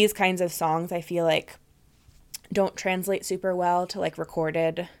these kinds of songs I feel like don't translate super well to like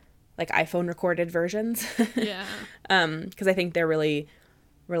recorded, like iPhone recorded versions. Yeah. Because I think they're really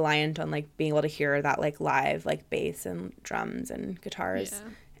reliant on like being able to hear that like live like bass and drums and guitars. Yeah.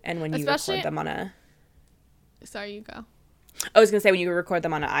 And when you record them on a... Sorry, you go. I was gonna say, when you record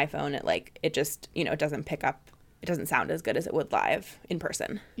them on an iPhone, it just, you know, it doesn't pick up, it doesn't sound as good as it would live in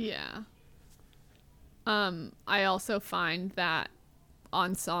person. Yeah. I also find that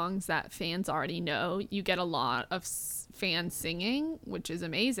on songs that fans already know, you get a lot of fans singing, which is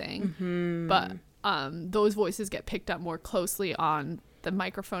amazing. But those voices get picked up more closely on the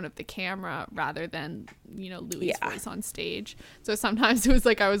microphone of the camera rather than, you know, Louis' voice on stage. So sometimes it was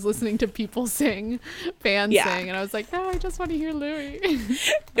like I was listening to people sing, fans sing, and I was like, no, I just want to hear Louis.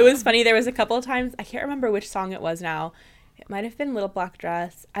 It was funny. There was a couple of times, I can't remember which song it was now. It might have been Little Black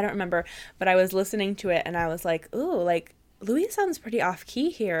Dress. I don't remember. But I was listening to it and I was like, ooh, like Louis sounds pretty off key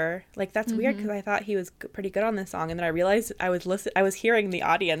here. Like, that's weird, because I thought he was pretty good on this song, and then I realized I was hearing the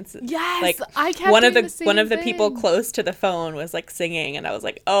audience. Yes, like I kept one doing of the people close to the phone was like singing, and I was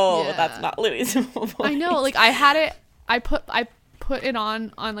like, oh, that's not Louis' voice. I know, like I had it. I put it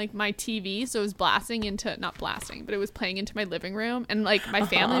on like my TV, so it was blasting into, not blasting, but it was playing into my living room, and like my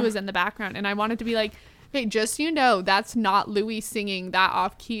family was in the background, and I wanted to be like, hey, just so you know, that's not Louis singing that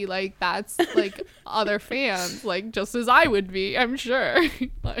off key. Like, that's like other fans, like just as I would be, I'm sure.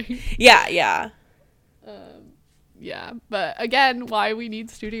 Like, yeah. But again, why we need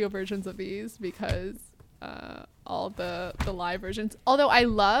studio versions of these, because all the live versions. Although I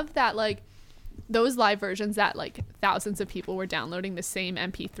love that, like those live versions that like thousands of people were downloading the same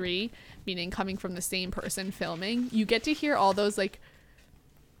MP3, meaning coming from the same person filming. You get to hear all those like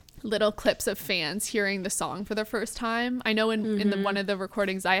little clips of fans hearing the song for the first time. I know in one of the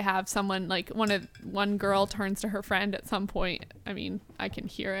recordings I have, someone like one girl turns to her friend at some point, I mean I can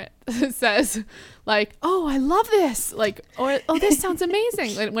hear it, says like, oh, I love this, like, or oh, this sounds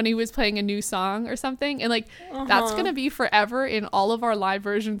amazing, like when he was playing a new song or something. And like that's gonna be forever in all of our live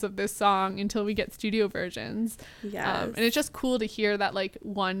versions of this song until we get studio versions. And it's just cool to hear that like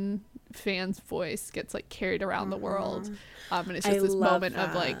one fan's voice gets like carried around the world, and it's just this moment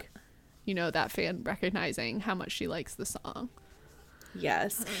of like, you know, that fan recognizing how much she likes the song.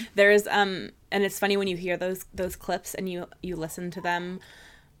 Yes. There's and it's funny when you hear those clips and you listen to them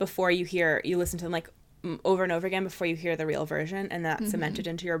before you listen to them like over and over again before you hear the real version, and that's cemented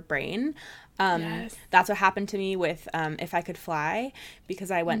into your brain. That's what happened to me with If I Could Fly, because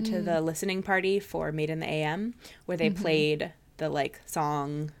I went to the listening party for Made in the AM, where they played the like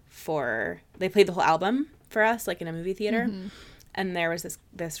song they played the whole album for us, like in a movie theater. And there was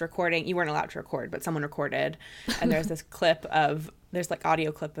this recording. You weren't allowed to record, but someone recorded. And there's this there's like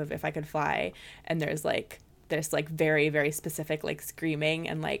audio clip of If I Could Fly. And there's very, very specific like screaming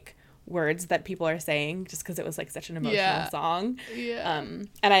and like words that people are saying, just because it was like such an emotional song. And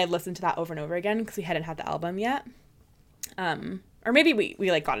I had listened to that over and over again because we hadn't had the album yet. Or maybe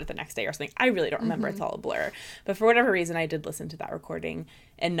we like got it the next day or something. I really don't remember. It's all a blur. But for whatever reason, I did listen to that recording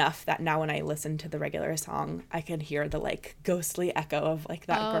enough that now when I listen to the regular song, I can hear the like ghostly echo of like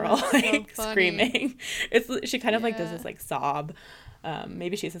that girl like so screaming. She kind of like does this like sob.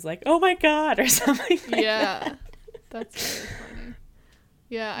 Maybe she says like, "Oh my God," or something like that. That's very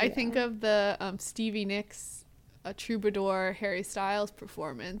funny. I think of the Stevie Nicks, a Troubadour, Harry Styles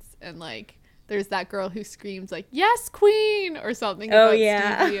performance, and like there's that girl who screams like, "Yes, Queen," or something about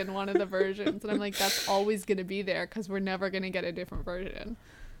Stevie in one of the versions. And I'm like, that's always going to be there because we're never going to get a different version.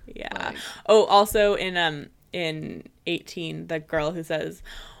 Like, also in 18, the girl who says,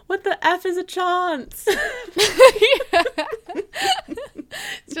 "What the F is a chance?"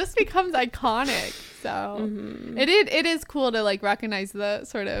 It just becomes iconic. So it is cool to like recognize the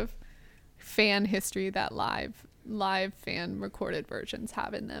sort of fan history that live fan recorded versions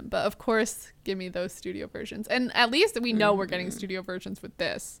have in them. But of course, give me those studio versions. And at least we know we're getting studio versions with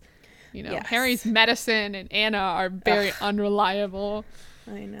this. You know, Harry's Medicine and Anna are very unreliable.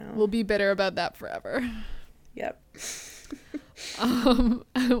 I know. We'll be bitter about that forever. Yep.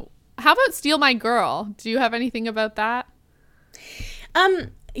 How about Steal My Girl? Do you have anything about that?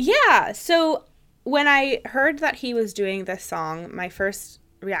 Yeah. So when I heard that he was doing this song, my first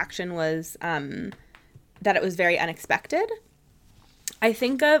reaction was that it was very unexpected. I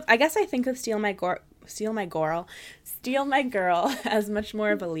think of Steal My Girl as much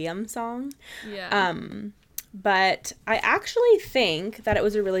more of a Liam song. Yeah. But I actually think that it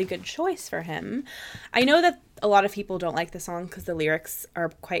was a really good choice for him. I know that a lot of people don't like the song because the lyrics are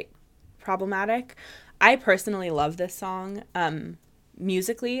quite problematic. I personally love this song.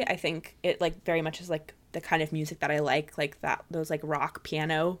 Musically, I think it like very much is like the kind of music that I like that, those like rock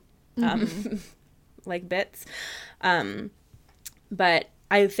piano like bits. But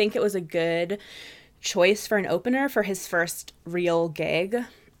I think it was a good choice for an opener for his first real gig.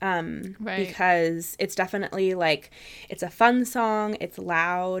 Right. Because it's definitely like, it's a fun song, it's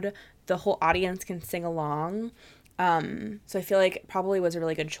loud, the whole audience can sing along. So I feel like it probably was a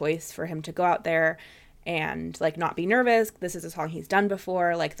really good choice for him to go out there and like not be nervous. This is a song he's done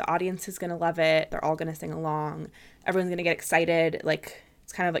before. Like the audience is going to love it. They're all going to sing along. Everyone's going to get excited. Like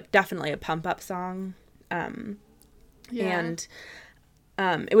it's kind of like definitely a pump up song. And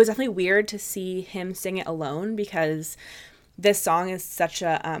it was definitely weird to see him sing it alone because this song is such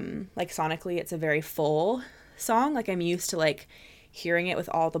a, like sonically, it's a very full song. Like I'm used to like hearing it with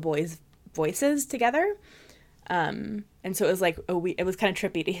all the boys' voices together. And so it was like, it was kind of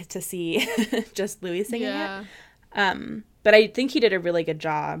trippy to see just Louis singing it. But I think he did a really good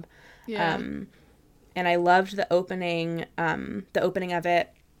job. Yeah. And I loved the opening of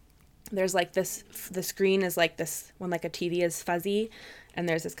it. There's like the screen is like this when like a TV is fuzzy and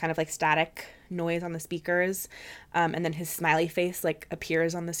there's this kind of like static noise on the speakers. And then his smiley face like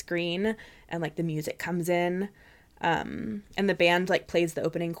appears on the screen and like the music comes in. And the band like plays the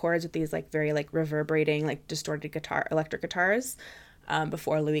opening chords with these like very like reverberating like distorted electric guitars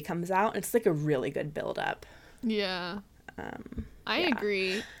before Louis comes out. It's like a really good build up. Yeah. I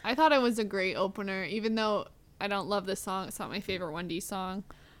agree. I thought it was a great opener, even though I don't love this song. It's not my favorite 1D song.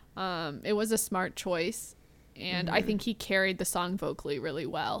 It was a smart choice, and I think he carried the song vocally really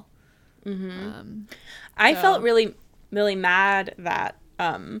well. I felt really, really mad that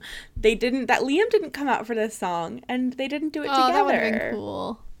Liam didn't come out for this song and they didn't do it together. That would have been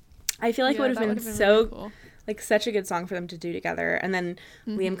cool. I feel like it would have been so really cool. Like such a good song for them to do together, and then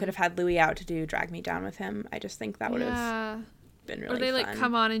Liam could have had Louis out to do Drag Me Down with him. I just think that would have been really fun. Or they like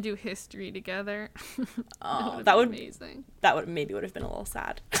come on and do History together. that would be amazing. That would have been a little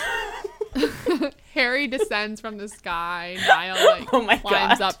sad. Harry descends from the sky. Niall like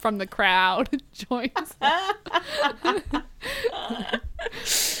climbs up from the crowd, joins.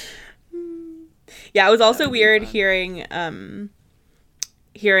 Yeah, it was also weird hearing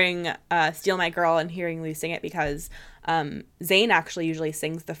Steal My Girl and hearing Louis sing it because Zayn actually usually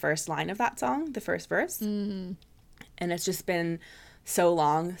sings the first line of that song, the first verse. And it's just been so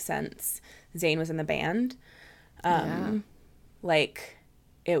long since Zayn was in the band. Like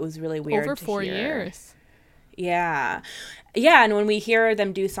it was really weird. Over 4 years. Yeah. Yeah, and when we hear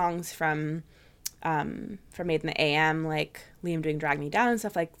them do songs from Made in the AM, like Liam doing Drag Me Down and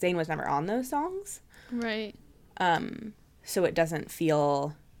stuff, like Zayn was never on those songs. Right. So it doesn't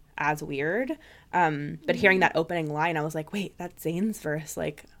feel as weird. But hearing that opening line, I was like, wait, that's Zayn's verse.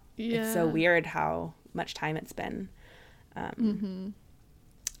 Like, it's so weird how much time it's been.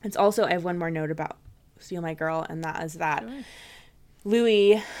 It's also, I have one more note about Steal My Girl, and that is that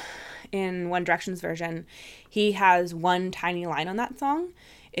Louis, in One Direction's version, he has one tiny line on that song.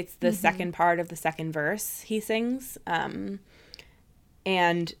 It's the second part of the second verse he sings. And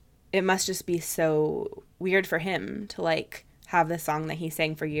it must just be so weird for him to like have this song that he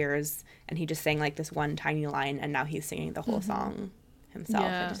sang for years and he just sang like this one tiny line and now he's singing the whole song himself.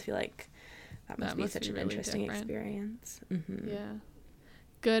 I just feel like that must be such an really interesting experience. Yeah.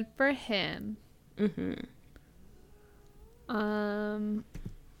 Good for him.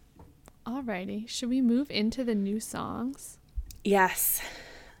 Alrighty. Should we move into the new songs? Yes.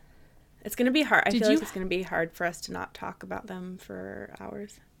 It's going to be hard. I feel like it's going to be hard for us to not talk about them for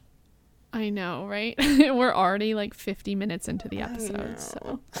hours. I know, right? We're already like 50 minutes into the episode,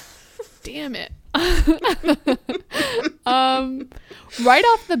 so damn it. Right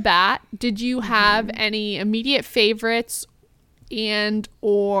off the bat, did you have any immediate favorites and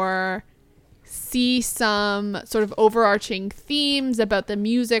or see some sort of overarching themes about the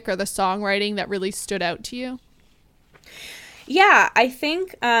music or the songwriting that really stood out to you? Yeah, I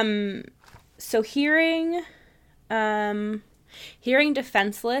think so hearing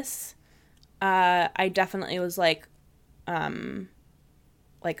Defenseless, I definitely was like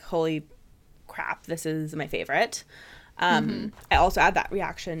holy crap, this is my favorite. I also had that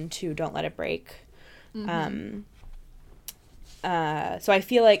reaction to Don't Let It Break. So I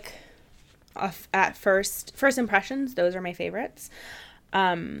feel like at first impressions, those are my favorites.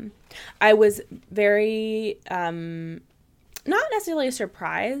 I was very not necessarily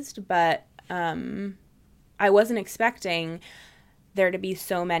surprised, but I wasn't expecting there to be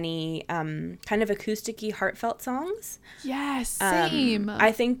so many kind of acousticy, heartfelt songs. Yes, same.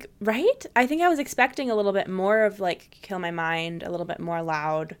 I think, right? I think I was expecting a little bit more of like Kill My Mind, a little bit more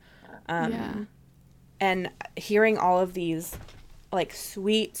loud. And hearing all of these like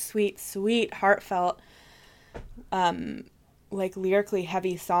sweet, heartfelt, like lyrically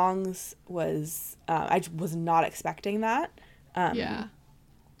heavy songs was, I was not expecting that.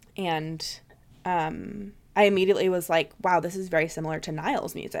 And I immediately was like, wow, this is very similar to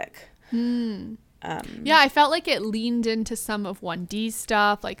Niall's music. I felt like it leaned into some of 1D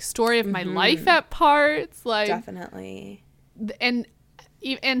stuff, like Story of My Life at parts. Like definitely.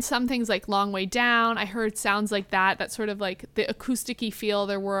 And some things like Long Way Down, I heard sounds like that sort of like the acoustic-y feel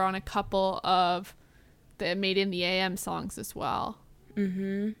there were on a couple of the Made in the AM songs as well.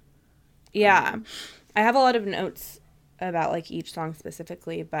 Yeah. I have a lot of notes about like each song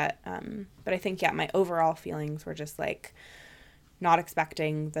specifically, but I think my overall feelings were just like not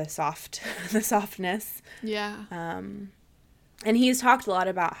expecting the softness. And he's talked a lot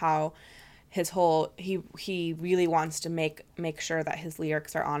about how his whole he really wants to make sure that his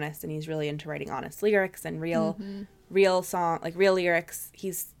lyrics are honest, and he's really into writing honest lyrics and real song, like real lyrics.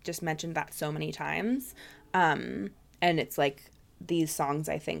 He's just mentioned that so many times, and it's like these songs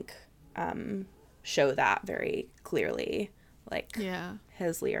I think show that very clearly. Like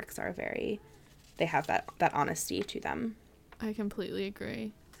his lyrics are they have that honesty to them. I completely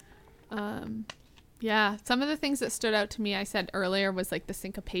agree. Some of the things that stood out to me, I said earlier, was like the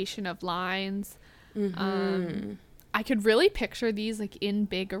syncopation of lines. I could really picture these like in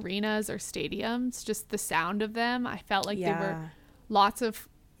big arenas or stadiums, just the sound of them. I felt like there were lots of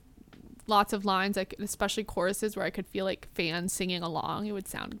lines, like especially choruses, where I could feel like fans singing along. It would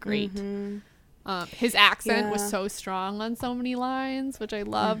sound great. His accent was so strong on so many lines, which I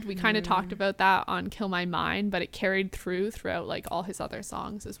loved. We kind of talked about that on Kill My Mind, but it carried throughout like all his other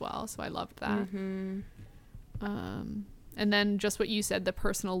songs as well, so I loved that. And then just what you said, the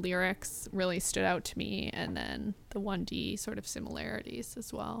personal lyrics really stood out to me, and then the 1D sort of similarities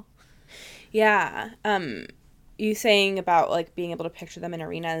as well. You saying about like being able to picture them in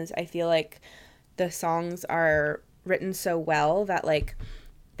arenas, I feel like the songs are written so well that like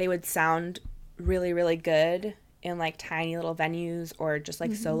they would sound really, really good in like tiny little venues or just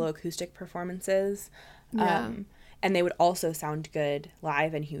like solo acoustic performances. And they would also sound good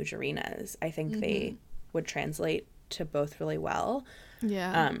live in huge arenas. I think they would translate to both really well.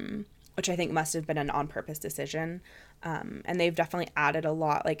 Which I think must have been an on-purpose decision. And they've definitely added a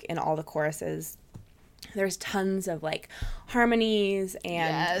lot, like in all the choruses. There's tons of like harmonies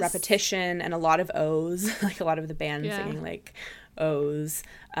and repetition and a lot of O's, like a lot of the band singing like O's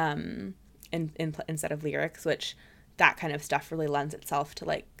instead of lyrics, which that kind of stuff really lends itself to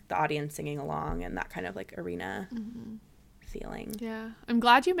like the audience singing along and that kind of like arena feeling. I'm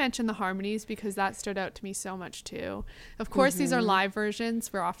glad you mentioned the harmonies, because that stood out to me so much too. Of course, these are live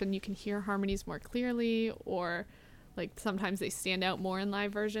versions where often you can hear harmonies more clearly, or like sometimes they stand out more in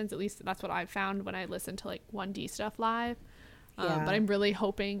live versions. At least that's what I've found when I listen to like 1D stuff live. But I'm really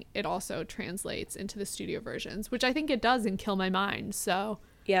hoping it also translates into the studio versions, which I think it does in Kill My Mind. So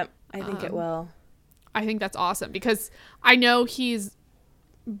I think it will. I think that's awesome, because I know he's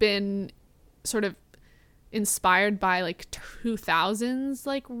been sort of inspired by like 2000s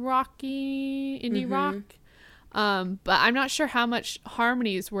like rocky indie rock, but I'm not sure how much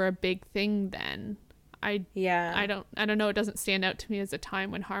harmonies were a big thing then. I don't know, it doesn't stand out to me as a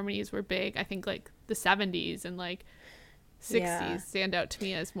time when harmonies were big. I think like the 70s and like 60s stand out to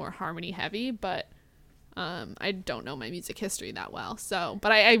me as more harmony heavy, but I don't know my music history that well, so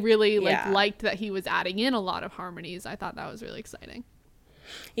but I really liked that he was adding in a lot of harmonies. I thought that was really exciting.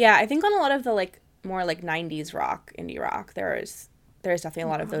 I think on a lot of the like more like 90s rock, indie rock, there's definitely a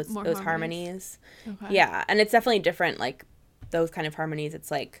lot of those harmonies. And it's definitely different, like those kind of harmonies.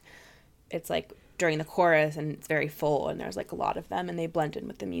 It's like during the chorus and it's very full and there's like a lot of them and they blend in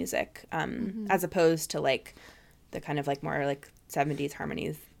with the music, as opposed to like the kind of like more like 70s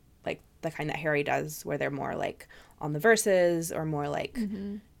harmonies, like the kind that Harry does, where they're more like on the verses or more like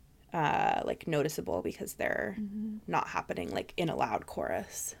like noticeable because they're not happening like in a loud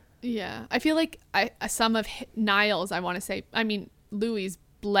chorus. I feel like some of Niall's, I want to say, I mean Louis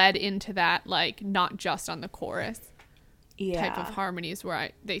bled into that, like not just on the chorus type of harmonies,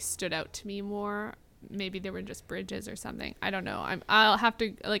 where they stood out to me more. maybe they were just bridges or something. I don't know. I'll have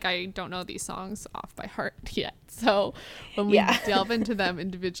to, like, I don't know these songs off by heart yet. So when we delve into them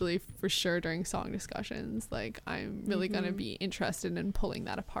individually, for sure, during song discussions, like, I'm really going to be interested in pulling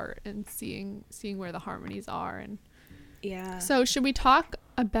that apart and seeing where the harmonies are. And so should we talk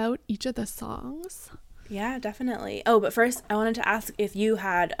about each of the songs? Yeah, definitely. Oh, but first I wanted to ask if you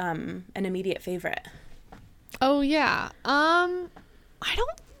had an immediate favorite. Oh, yeah. I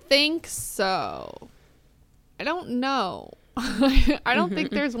don't think so. I don't know. I don't think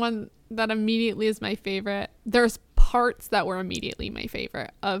there's one that immediately is my favorite. There's parts that were immediately my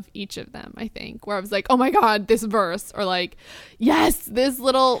favorite of each of them, I think, where I was like, oh my God, this verse, or like, yes, this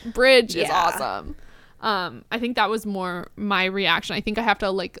little bridge is awesome. I think that was more my reaction. I think I have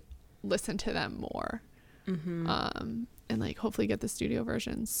to like listen to them more. And like hopefully get the studio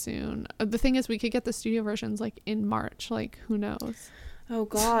versions soon. The thing is, we could get the studio versions like in March. Like, who knows? Oh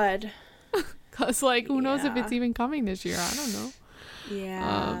God. Cause like who knows if it's even coming this year? I don't know.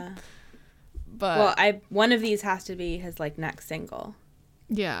 Yeah. But well, one of these has to be his like next single.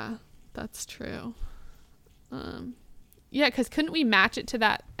 Yeah, that's true. Yeah, because couldn't we match it to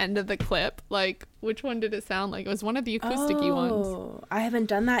that end of the clip? Like, which one did it sound like? It was one of the acoustic-y ones. Oh, I haven't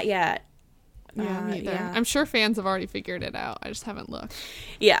done that yet. Yeah, me either. Yeah. I'm sure fans have already figured it out. I just haven't looked.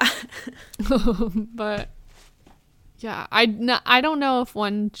 Yeah. But yeah, I don't know if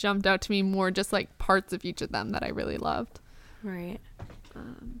one jumped out to me more, just like parts of each of them that I really loved. Right.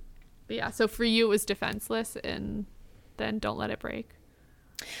 But yeah, so for you it was Defenseless and then Don't Let It Break.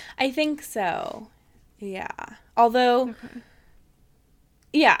 I think so. Yeah. Although,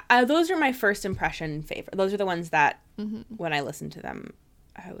 those are my first impression favorite. Those are the ones that when I listened to them,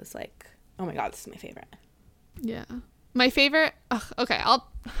 I was like, oh my God, this is my favorite. Yeah. My favorite, okay, I'll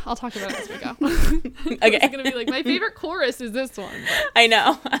talk about it as we go. Okay. It's going to be like, my favorite chorus is this one. I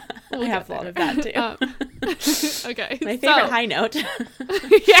know. We'll I have a lot of that too. Okay. My favorite high note.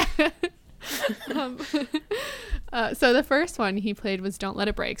 Yeah. So the first one he played was Don't Let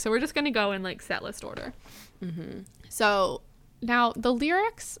It Break. So we're just going to go in like set list order. So now the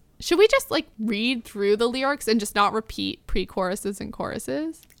lyrics, should we just like read through the lyrics and just not repeat pre-choruses and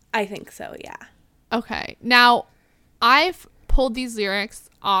choruses? I think so, yeah. Okay. Now, I've pulled these lyrics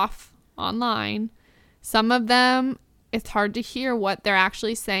off online. Some of them, it's hard to hear what they're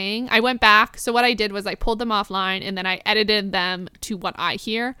actually saying. I went back. So what I did was I pulled them offline and then I edited them to what I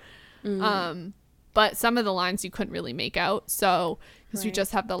hear. But some of the lines you couldn't really make out. So because we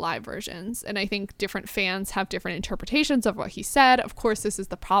just have the live versions. And I think different fans have different interpretations of what he said. Of course, this is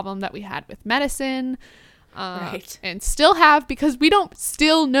the problem that we had with Medicine. And still have, because we don't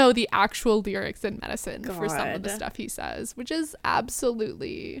still know the actual lyrics in Medicine for some of the stuff he says, which is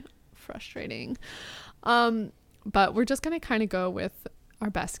absolutely frustrating. But we're just going to kind of go with our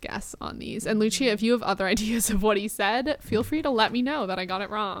best guess on these. And Lucia, if you have other ideas of what he said, feel free to let me know that I got it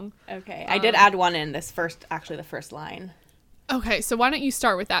wrong. Okay. I did add one in the first line. Okay. So why don't you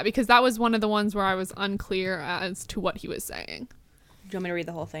start with that? Because that was one of the ones where I was unclear as to what he was saying. Do you want me to read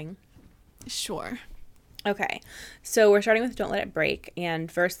the whole thing? Sure. Okay, so we're starting with Don't Let It Break,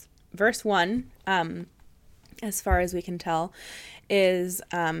 and verse 1, as far as we can tell, is,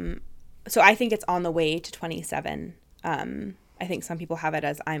 so I think it's on the way to 27. I think some people have it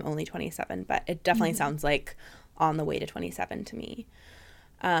as I'm only 27, but it definitely sounds like on the way to 27 to me.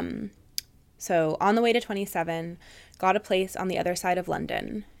 So on the way to 27, got a place on the other side of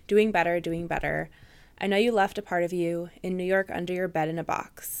London, doing better, doing better. I know you left a part of you in New York under your bed in a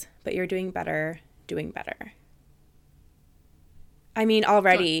box, but you're doing better, doing better. I mean,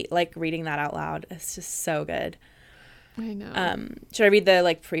 already, like, reading that out loud, it's just so good. I know. Should I read the,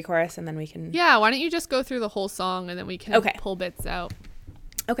 like, pre-chorus and then we can... Yeah, why don't you just go through the whole song and then we can pull bits out.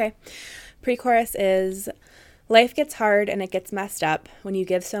 Okay. Pre-chorus is, life gets hard and it gets messed up when you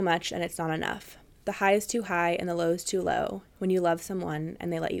give so much and it's not enough. The high is too high and the low is too low when you love someone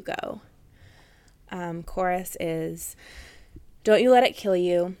and they let you go. Chorus is... Don't you let it kill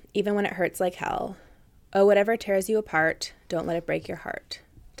you, even when it hurts like hell. Oh, whatever tears you apart, don't let it break your heart.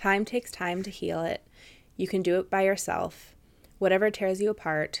 Time takes time to heal it. You can do it by yourself. Whatever tears you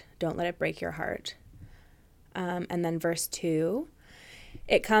apart, don't let it break your heart. And then verse 2.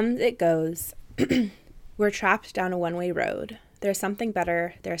 It comes, it goes. We're trapped down a one-way road. There's something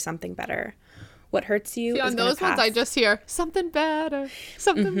better, there's something better. What hurts you is on those pass. ones I just hear something better,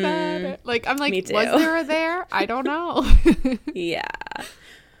 something better. Like, I'm like, was there a there? I don't know. Yeah.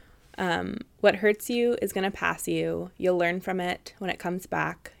 What hurts you is going to pass you. You'll learn from it. When it comes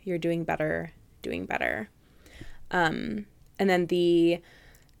back, you're doing better, doing better. And then the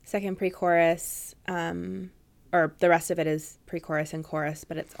second pre-chorus, or the rest of it is pre-chorus and chorus,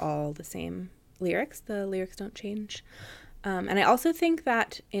 but it's all the same lyrics. The lyrics don't change. And I also think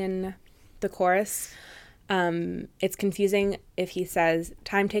that in the chorus, it's confusing if he says,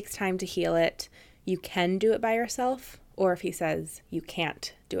 time takes time to heal it, you can do it by yourself, or if he says, you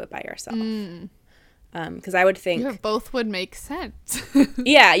can't do it by yourself. Because I would think... Yeah, both would make sense.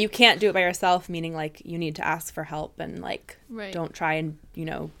 Yeah, you can't do it by yourself, meaning, like, you need to ask for help and, like, right. Don't try and, you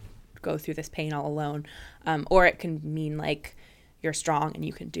know, go through this pain all alone. Or it can mean, like, you're strong and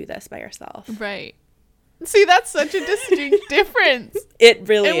you can do this by yourself. Right. See, that's such a distinct difference. It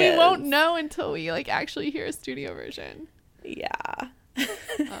really is. And we won't know until we, like, actually hear a studio version. Yeah.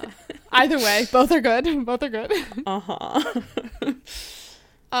 Either way, both are good. Both are good.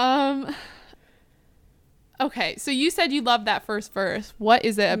 Okay, so you said you loved that first verse. What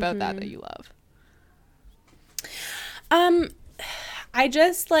is it about that you love? I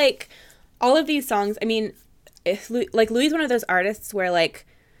just, like, all of these songs, I mean, Louis is one of those artists where, like,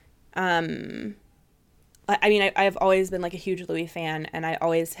 I mean, I've always been, like, a huge Louis fan, and I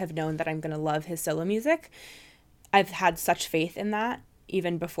always have known that I'm going to love his solo music. I've had such faith in that,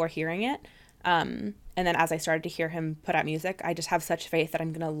 even before hearing it. And then as I started to hear him put out music, I just have such faith that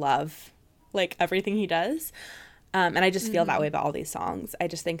I'm going to love, like, everything he does. And I just feel that way about all these songs. I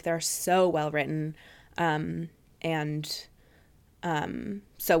just think they're so well written, and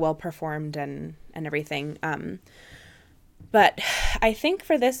so well performed and everything. But I think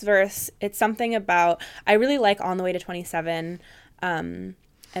for this verse, it's something about, I really like On the Way to 27, and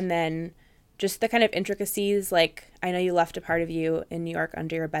then just the kind of intricacies, like, I know you left a part of you in New York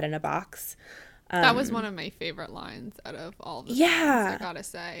under your bed in a box. That was one of my favorite lines out of all the songs, I gotta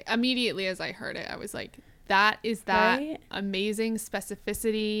say. Immediately as I heard it, I was like, that is that right? Amazing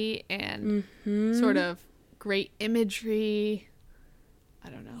specificity and sort of great imagery. I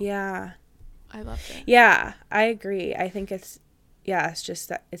don't know. Yeah. I loved it. Yeah, I agree. I think it's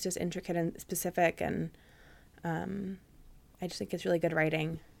just intricate and specific, and I just think it's really good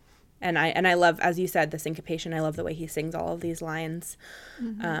writing. And I love, as you said, the syncopation. I love the way he sings all of these lines.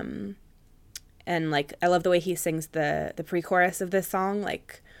 And, like, I love the way he sings the pre-chorus of this song,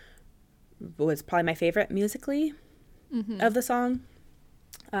 like, was probably my favorite musically of the song.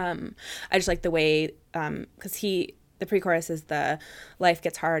 I just like the way, because the pre-chorus is the life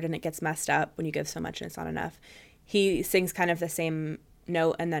gets hard and it gets messed up when you give so much and it's not enough. He sings kind of the same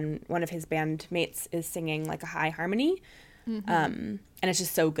note, and then one of his bandmates is singing, like, a high harmony. And it's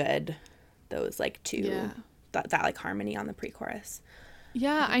just so good, those, like, two, that like, harmony on the pre-chorus.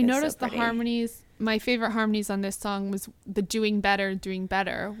 Yeah, I noticed the harmonies. My favorite harmonies on this song was the doing better,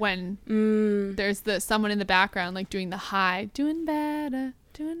 when there's someone in the background, like, doing the high, doing better,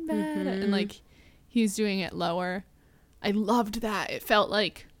 and, like, he's doing it lower. I loved that. It felt,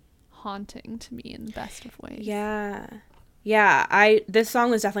 like, haunting to me in the best of ways. Yeah. This song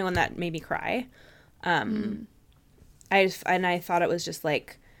was definitely one that made me cry. I thought it was just,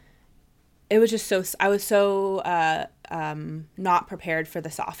 like, it was just so, I was so not prepared for the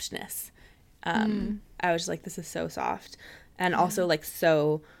softness. I was just like, this is so soft, and also, like,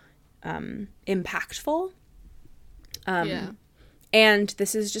 so impactful. And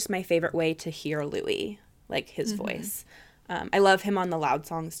this is just my favorite way to hear Louis, like, his voice. I love him on the loud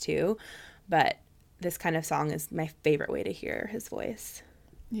songs too, but this kind of song is my favorite way to hear his voice.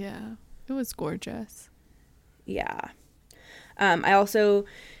 Yeah, it was gorgeous. Yeah. I also,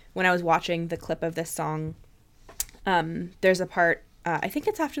 when I was watching the clip of this song, there's a part, I think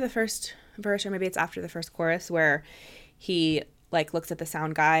it's after the first verse, or maybe it's after the first chorus, where he, like, looks at the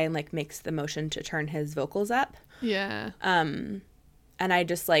sound guy and, like, makes the motion to turn his vocals up. Yeah. And I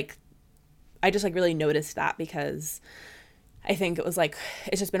just really noticed that, because I think it was, like,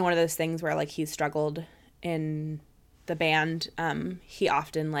 it's just been one of those things where, like, he's struggled in the band. He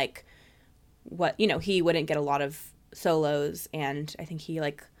often, like, he wouldn't get a lot of solos, and I think he,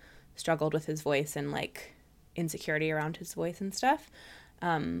 like, struggled with his voice and, like, insecurity around his voice and stuff.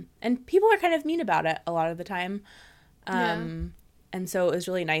 And people are kind of mean about it a lot of the time. And so it was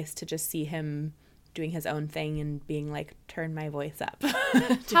really nice to just see him doing his own thing and being like, turn my voice up.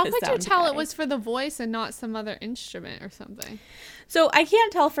 How could you tell it was for the voice and not some other instrument or something? So I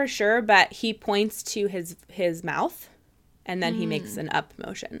can't tell for sure, but he points to his mouth, and then he makes an up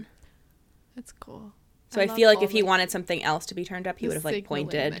motion. That's cool. So I feel like if he wanted something else to be turned up, he would have, like,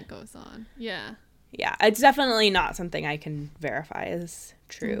 pointed. That goes on. Yeah. Yeah, it's definitely not something I can verify is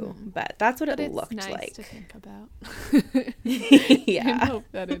true, but that's what it looked nice like. To think about. Yeah. I hope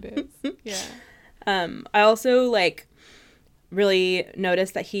that it is. Yeah. I also, like, really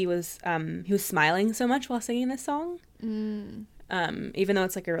noticed that he was smiling so much while singing this song. Even though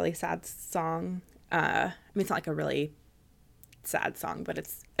it's, like, a really sad song. I mean, it's not, like, a really sad song, but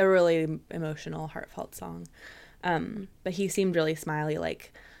it's a really emotional, heartfelt song. But he seemed really smiley.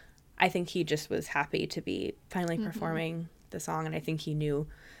 Like, I think he just was happy to be finally performing the song, and I think he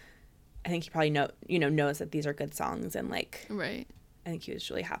probably knows that these are good songs, and like, right. I think he was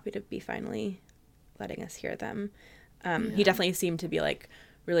really happy to be finally letting us hear them. He definitely seemed to be like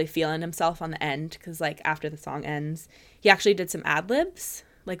really feeling himself on the end, because like after the song ends, he actually did some ad-libs,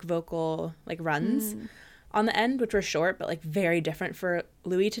 like vocal like runs on the end, which were short but like very different for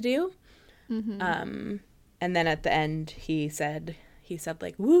Louis to do. And then at the end he said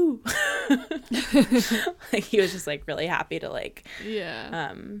like, woo. Like, he was just like really happy to like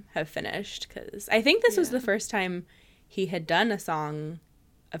have finished, because I think this was the first time he had done a song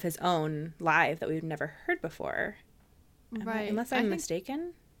of his own live that we've never heard before. Unless I'm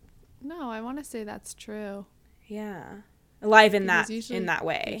mistaken. No, I want to say that's true. Yeah. Live in that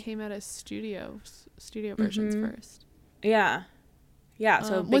way. He came out as studio versions first. Yeah. Yeah,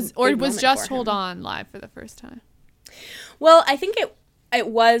 so was Just Hold On live for the first time? Well, I think it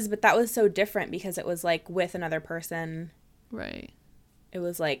was, but that was so different because it was like with another person. Right. It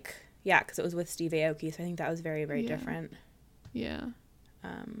was like, yeah, because it was with Steve Aoki, so I think that was very, very different. Yeah.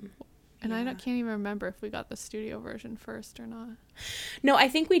 And I can't even remember if we got the studio version first or not. No, I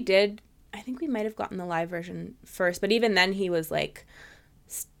think we did. I think we might have gotten the live version first, but even then he was like,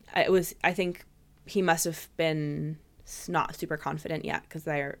 I think he must have been not super confident yet, because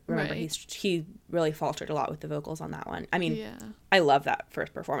I remember he really faltered a lot with the vocals on that one. I mean, I love that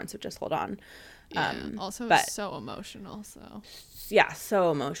first performance of Just Hold On. Also, it's so emotional. So yeah, so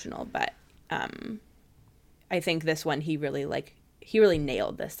emotional. But I think this one he really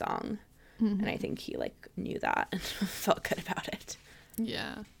nailed this song, and I think he like knew that and felt good about it.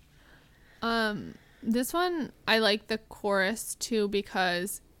 Yeah. This one I like the chorus too,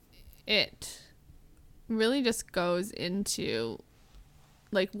 because it really just goes into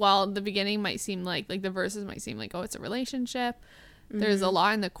like, while the beginning might seem like the verses might seem like, oh, it's a relationship, there's a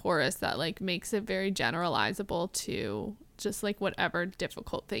lot in the chorus that like makes it very generalizable to just like whatever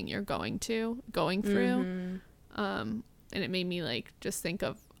difficult thing you're going through. And it made me like just think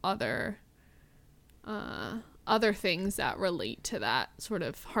of other things that relate to that sort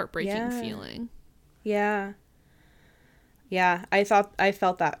of heartbreaking feeling. Yeah, I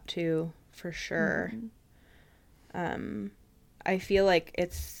felt that too, for sure. I feel like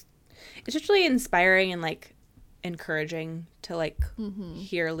it's just really inspiring and like encouraging to like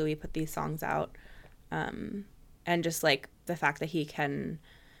hear Louis put these songs out, and just like the fact that he can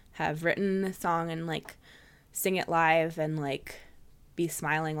have written this song and like sing it live and like be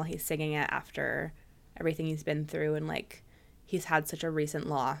smiling while he's singing it after everything he's been through, and like he's had such a recent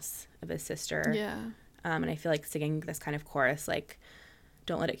loss of his sister. And I feel like singing this kind of chorus, like,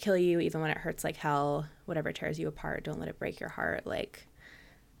 don't let it kill you even when it hurts like hell, whatever tears you apart, don't let it break your heart. Like,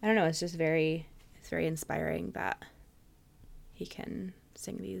 I don't know, it's very inspiring that he can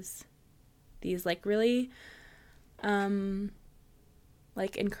sing these like really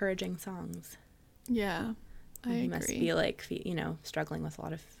like encouraging songs. Yeah, I agree. He must be like, struggling with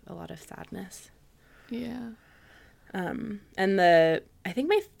a lot of sadness. Yeah. And I think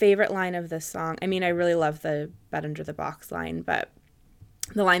my favorite line of this song, I mean, I really love the Bed Under the Box line, but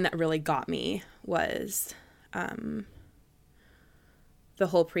the line that really got me was the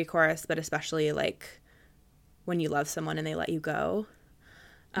whole pre-chorus, but especially like when you love someone and they let you go.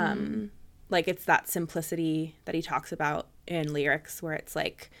 Like, it's that simplicity that he talks about in lyrics, where it's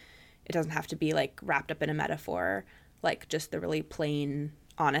like, it doesn't have to be like wrapped up in a metaphor, like just the really plain,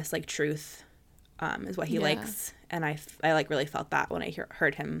 honest, like truth is what he likes. And I like really felt that when I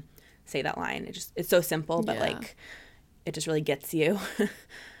heard him say that line. It's so simple, but like it just really gets you.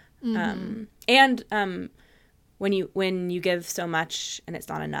 And when you give so much and it's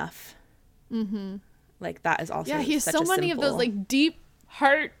not enough, like that is also he has such so a many simple... of those like deep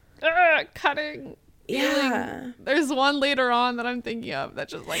heart cutting feeling. There's one later on that I'm thinking of that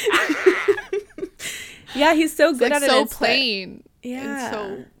just like he's so good like at so it. Plain and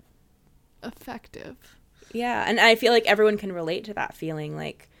so effective. And I feel like everyone can relate to that feeling.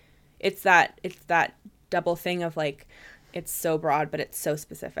 Like it's that double thing of like, it's so broad but it's so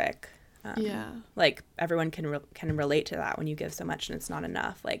specific. Like everyone can relate to that when you give so much and it's not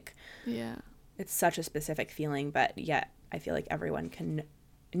enough. Like it's such a specific feeling, but yet I feel like everyone can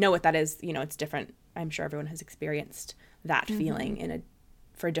know what that is. It's different. I'm sure everyone has experienced that feeling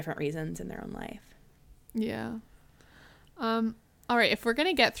for different reasons in their own life. All right, if we're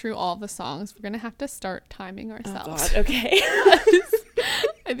gonna get through all the songs, we're gonna have to start timing ourselves. Oh God, okay.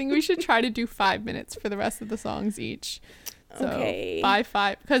 I think we should try to do 5 minutes for the rest of the songs each. So okay. by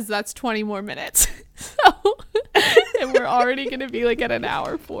 5, because that's 20 more minutes. So and we're already going to be like at an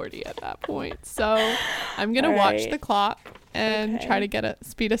hour 40 at that point. So I'm going to watch the clock and try to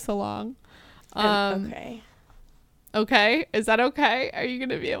speed us along. Okay. Okay. Is that okay? Are you going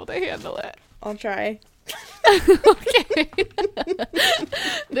to be able to handle it? I'll try. Okay.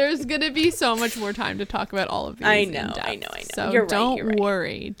 There's going to be so much more time to talk about all of these. I know. So you're don't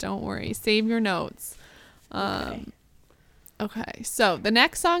worry. Don't worry. Save your notes. Okay. So the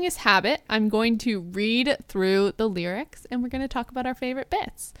next song is Habit. I'm going to read through the lyrics and we're going to talk about our favorite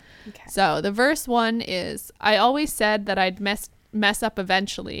bits. Okay. So the verse 1 is, I always said that I'd mess up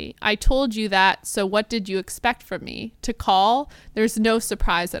eventually. I told you that, so what did you expect from me? To call? There's no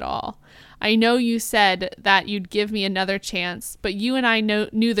surprise at all. I know you said that you'd give me another chance, but you and I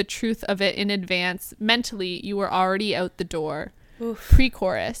knew the truth of it in advance. Mentally, you were already out the door. Oof.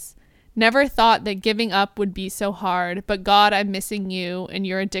 Pre-chorus. Never thought that giving up would be so hard, but God, I'm missing you and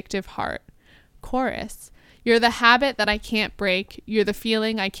your addictive heart. Chorus. You're the habit that I can't break. You're the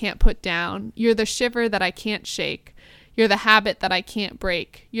feeling I can't put down. You're the shiver that I can't shake. You're the habit that I can't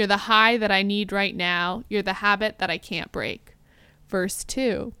break. You're the high that I need right now. You're the habit that I can't break. Verse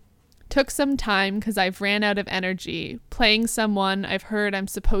 2. Took some time because I've ran out of energy. Playing someone I've heard I'm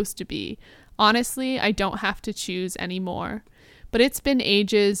supposed to be. Honestly, I don't have to choose anymore. But it's been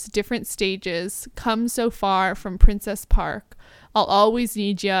ages, different stages. Come so far from Princess Park. I'll always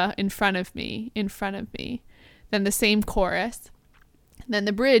need ya in front of me, in front of me. Then the same chorus. Then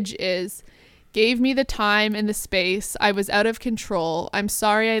the bridge is, gave me the time and the space. I was out of control. I'm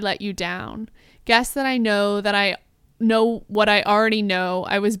sorry I let you down. Guess that I know what I already know.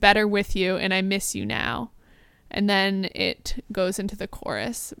 I was better with you and I miss you now. And then it goes into the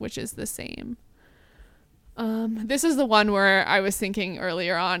chorus, which is the same. This is the one where I was thinking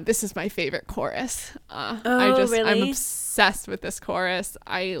earlier on, this is my favorite chorus. Really? I'm obsessed with this chorus.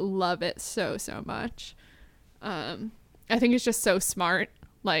 I love it so much. I think it's just so smart,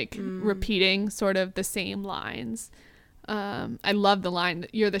 like repeating sort of the same lines. I love the line,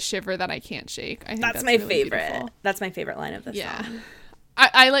 you're the shiver that I can't shake. I think that's my really favorite. Beautiful. That's my favorite line of the song.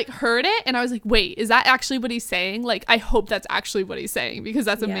 I like heard it and I was like, wait, is that actually what he's saying? Like, I hope that's actually what he's saying because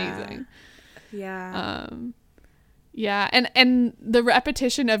that's amazing. Yeah. Yeah. And the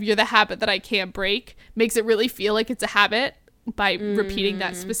repetition of you're the habit that I can't break makes it really feel like it's a habit by repeating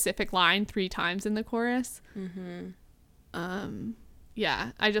that specific line 3 times in the chorus.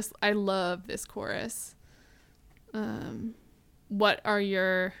 Yeah, I love this chorus. What are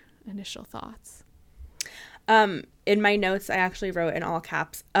your initial thoughts? In my notes, I actually wrote in all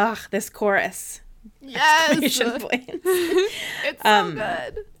caps, ugh, this chorus. Yes. It's so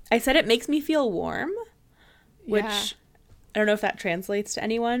good. I said it makes me feel warm, which I don't know if that translates to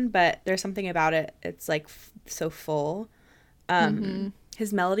anyone, but there's something about it. It's like so full.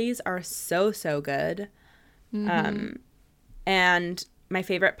 His melodies are so good. And my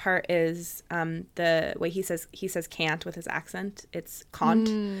favorite part is the way he says can't with his accent. It's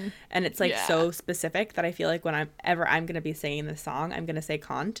can't. And it's like so specific that I feel like when I'm going to be singing this song, I'm going to say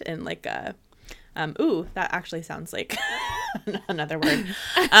can't in like a that actually sounds like another word.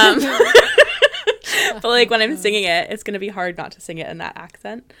 But like when I'm singing it, it's going to be hard not to sing it in that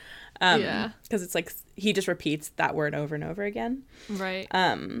accent. Because it's like he just repeats that word over and over again. Right.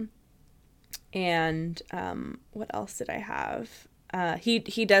 And what else did I have?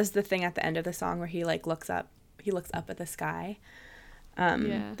 He does the thing at the end of the song where he like looks up at the sky.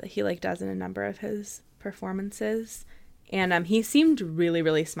 That he like does in a number of his performances. And he seemed really,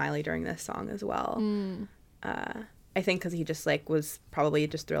 really smiley during this song as well. I think because he just like was probably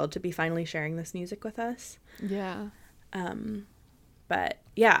just thrilled to be finally sharing this music with us. Yeah. But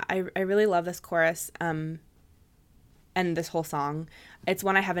yeah, I really love this chorus and this whole song. It's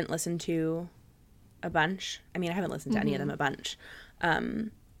one I haven't listened to a bunch. I mean, I haven't listened to any of them a bunch.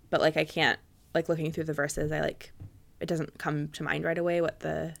 But like I can't, like looking through the verses, it doesn't come to mind right away what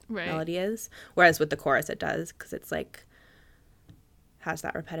the melody is. Whereas with the chorus it does, because it's like has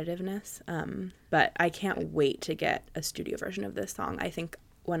that repetitiveness. But I can't wait to get a studio version of this song. I think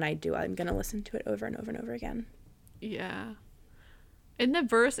when I do, I'm going to listen to it over and over and over again. Yeah. In the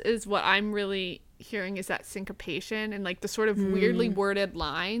verse is what I'm really hearing is that syncopation and like the sort of weirdly worded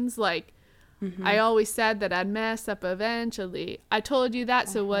lines. Like, I always said that I'd mess up eventually. I told you that.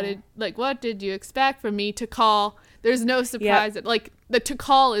 So what did you expect from me? To call? There's no surprise. Like the to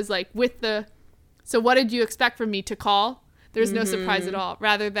call is like with the, so what did you expect from me? To call? There's no surprise at all.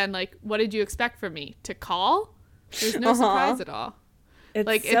 Rather than like, what did you expect from me? To call? There's no surprise at all. It's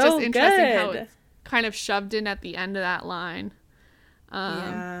like, so it's just interesting good. how it's kind of shoved in at the end of that line.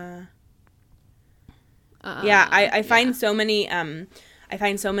 I find so many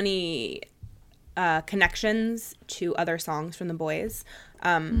connections to other songs from the boys.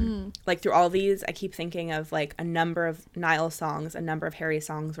 Like through all these, I keep thinking of like a number of Niall songs, a number of Harry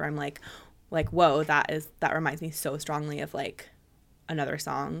songs where I'm like, whoa, that reminds me so strongly of like another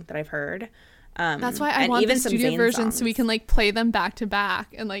song that I've heard. That's why I want the studio version so we can like play them back to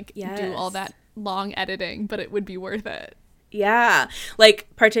back and like do all that long editing, but it would be worth it. Yeah, like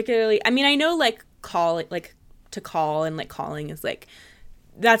particularly, I mean, I know like to call and like calling is like,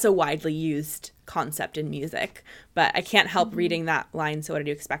 that's a widely used concept in music, but I can't help reading that line, so what did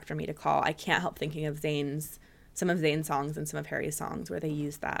you expect from me to call? I can't help thinking of some of Zayn's songs and some of Harry's songs where they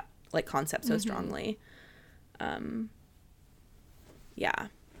use that like concept so strongly. Yeah.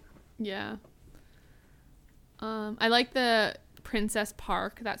 I like the Princess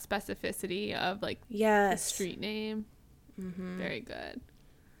Park, that specificity of like the street name. Very good.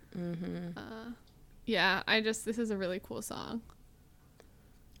 This is a really cool song.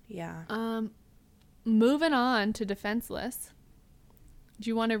 Yeah. Moving on to Defenseless. Do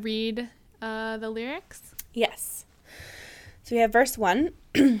you want to read the lyrics? Yes. So we have verse 1.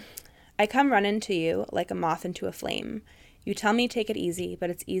 I come running to you like a moth into a flame. You tell me take it easy, but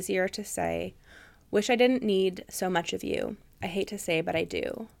it's easier to say. Wish I didn't need so much of you. I hate to say, but I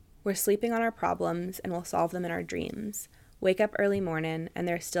do. We're sleeping on our problems, and we'll solve them in our dreams. Wake up early morning, and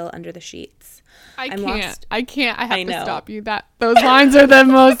they're still under the sheets. I can't. I have to stop you. Those lines are the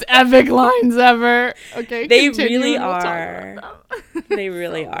most epic lines ever. Okay, they really are. They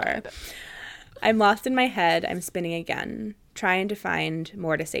really are. I'm lost in my head. I'm spinning again, trying to find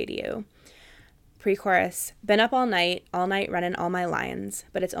more to say to you. Pre-chorus. Been up all night running all my lines,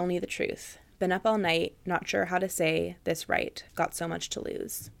 but it's only the truth. Been up all night, not sure how to say this right. Got so much to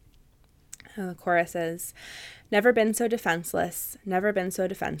lose. Chorus is, never been so defenseless, never been so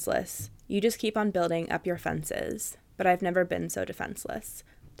defenseless. You just keep on building up your fences, but I've never been so defenseless.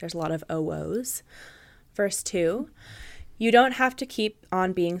 There's a lot of oh-ohs. Verse 2, you don't have to keep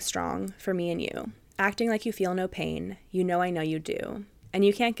on being strong for me and you, acting like you feel no pain. You know I know you do. And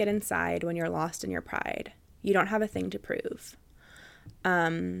you can't get inside when you're lost in your pride. You don't have a thing to prove.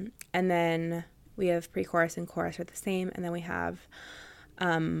 And then we have pre-chorus and chorus are the same, and then we have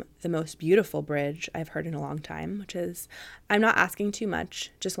the most beautiful bridge I've heard in a long time, which is, I'm not asking too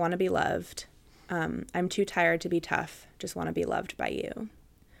much, just want to be loved. I'm too tired to be tough, just want to be loved by you.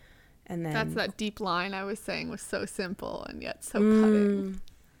 And then that's that deep line I was saying was so simple and yet so cutting.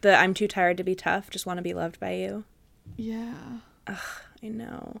 I'm too tired to be tough, just want to be loved by you. Yeah. Ugh, I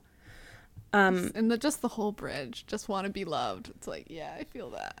know. And just the whole bridge, just want to be loved. It's like, yeah, I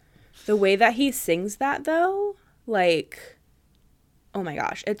feel that. The way that he sings that though, like, oh my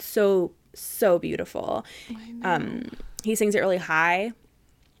gosh, it's so beautiful. I know. He sings it really high,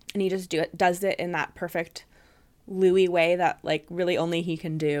 and he just does it in that perfect Louis way that like really only he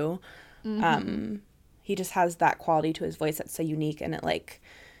can do. He just has that quality to his voice that's so unique, and it like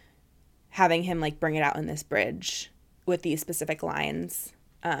having him like bring it out in this bridge with these specific lines,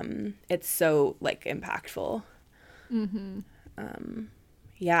 it's so like impactful.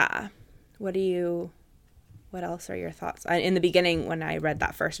 Yeah. What else are your thoughts? In the beginning, when I read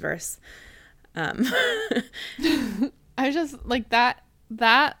that first verse, I just like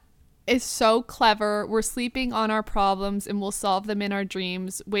that is so clever. We're sleeping on our problems and we'll solve them in our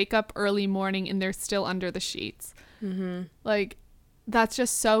dreams. Wake up early morning and they're still under the sheets. Like, that's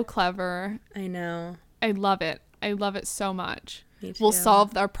just so clever. I know. I love it. I love it so much. Me too. We'll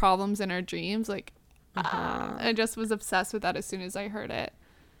solve our problems in our dreams. Like, I just was obsessed with that as soon as I heard it.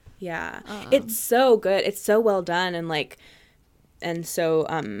 Yeah. It's so good. It's so well done, and like, and so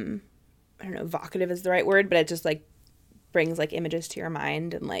I don't know, evocative is the right word, but it just like brings like images to your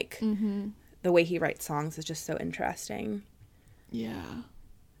mind, and like the way he writes songs is just so interesting. Yeah.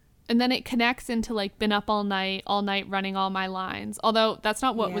 And then it connects into like been up all night running all my lines. Although that's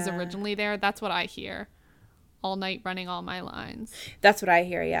not what was originally there. That's what I hear. All night running all my lines. That's what I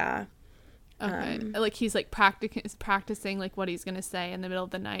hear, yeah. Okay. Like he's like practicing like what he's gonna say in the middle of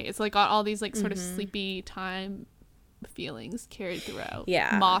the night. It's like got all these like sort of sleepy time feelings carried throughout.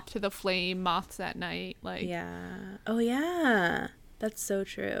 Yeah. Moth to the flame, moths at night. Like, yeah. Oh yeah. That's so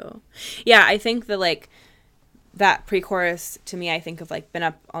true. Yeah, I think that like that pre-chorus, to me, I think of like been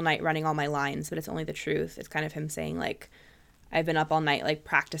up all night running all my lines, but it's only the truth. It's kind of him saying like, I've been up all night like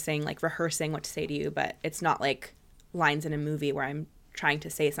practicing, like rehearsing what to say to you, but it's not like lines in a movie where I'm trying to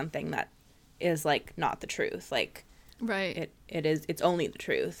say something that is like not the truth. Like, right. It's only the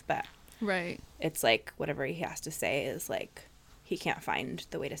truth, but right. It's like whatever he has to say is like he can't find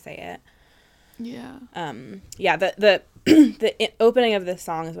the way to say it. Yeah. Yeah, the the opening of this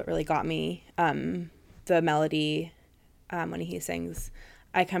song is what really got me. The melody when he sings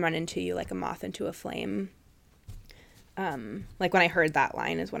I come run into you like a moth into a flame. Like when I heard that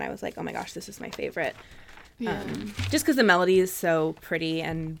line is when I was like, oh my gosh, this is my favorite. Yeah. Just because the melody is so pretty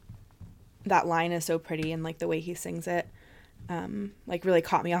and that line is so pretty and like the way he sings it, like really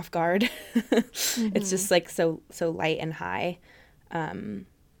caught me off guard. It's just like so light and high. And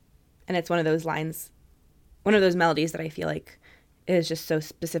it's one of those lines, one of those melodies that I feel like is just so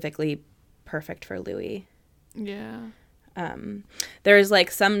specifically perfect for Louis. Yeah. There's like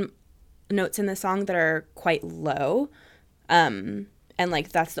some notes in the song that are quite low. And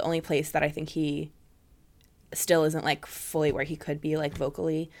like that's the only place that I think he still isn't like fully where he could be like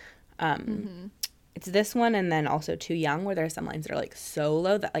vocally. It's this one and then also Too Young, where there are some lines that are like so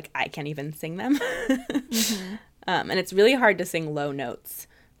low that like I can't even sing them. And it's really hard to sing low notes,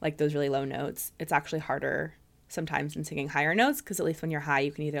 like those really low notes. It's actually harder sometimes than singing higher notes, because at least when you're high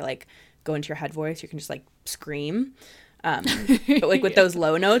you can either like go into your head voice, you can just like scream. But like with those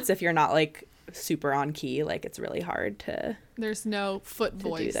low notes, if you're not like super on key, like it's really hard to there's no foot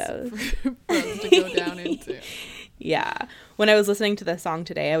voice do those. for us to go down into. Yeah. When I was listening to the song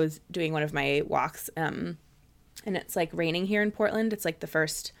today, I was doing one of my walks, and it's like raining here in Portland. It's like the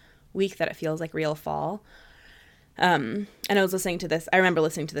first week that it feels like real fall. And I was listening to this. I remember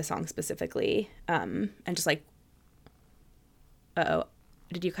listening to this song specifically, and just like, uh-oh,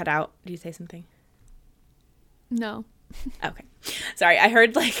 did you cut out? Did you say something? No. Okay. Sorry. I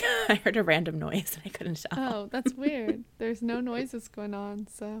heard a random noise and I couldn't tell. Oh, that's weird. There's no noises going on,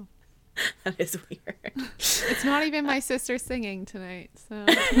 so. That is weird. It's not even my sister singing tonight, so.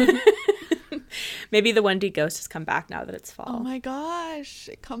 Maybe the Wendy ghost has come back now that it's fall. Oh my gosh.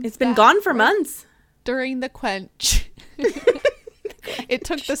 It's been gone for months. During the quench. It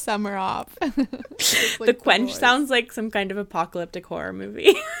took the summer off. Like the Quench sounds like some kind of apocalyptic horror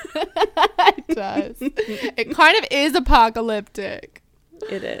movie. It does. It kind of is apocalyptic.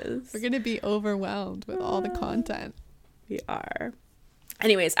 It is. We're going to be overwhelmed with all the content. We are.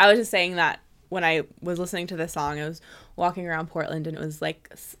 Anyways, I was just saying that when I was listening to this song, I was walking around Portland and it was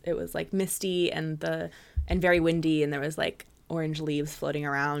like misty and very windy, and there was like orange leaves floating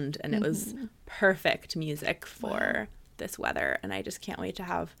around, and it was perfect music for this weather. And I just can't wait to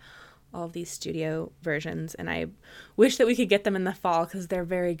have all of these studio versions, and I wish that we could get them in the fall because they're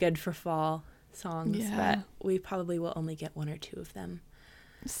very good for fall songs, but we probably will only get one or two of them,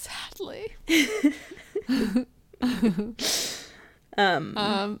 sadly.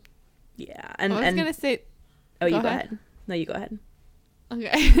 Yeah, and I was gonna say, go ahead. No, you go ahead.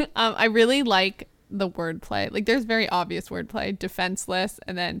 Okay. I really like the wordplay. Like, there's very obvious wordplay, defenseless,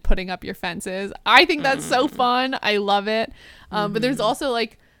 and then putting up your fences. I think that's so fun. I love it. But there's also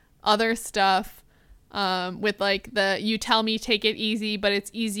like other stuff with like the you tell me take it easy, but it's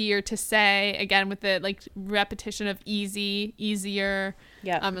easier to say, again with the like repetition of easy, easier,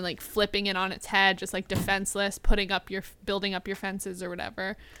 and like flipping it on its head, just like defenseless, building up your fences or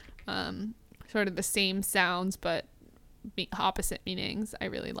whatever. Sort of the same sounds but opposite meanings. I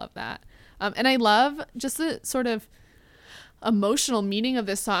really love that. And I love just the sort of emotional meaning of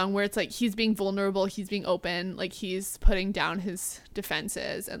this song, where it's like he's being vulnerable, he's being open, like he's putting down his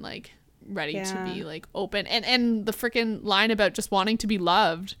defenses and like ready to be like open. And the freaking line about just wanting to be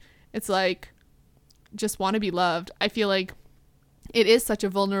loved, it's like just want to be loved. I feel like it is such a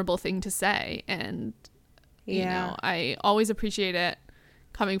vulnerable thing to say, and you know, I always appreciate it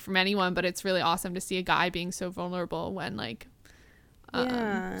coming from anyone, but it's really awesome to see a guy being so vulnerable when like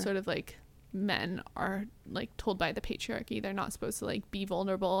sort of like men are like told by the patriarchy they're not supposed to like be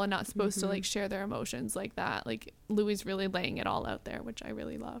vulnerable and not supposed to like share their emotions like that. Like Louis really laying it all out there, which I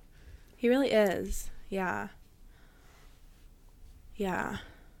really love. He really is. Yeah.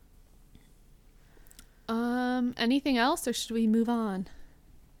 Anything else, or should we move on?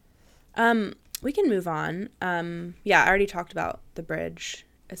 We can move on. I already talked about the bridge.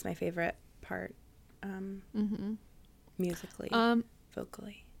 It's my favorite part. Musically,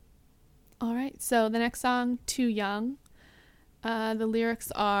 vocally. All right, so the next song, Too Young. The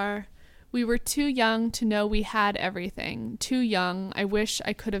lyrics are, we were too young to know we had everything. Too young, I wish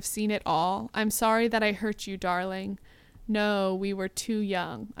I could have seen it all. I'm sorry that I hurt you, darling. No, we were too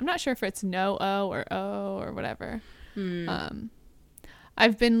young. I'm not sure if it's no or whatever.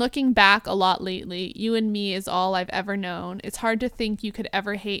 I've been looking back a lot lately. You and me is all I've ever known. It's hard to think you could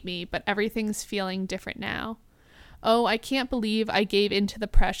ever hate me, but everything's feeling different now. Oh, I can't believe I gave into the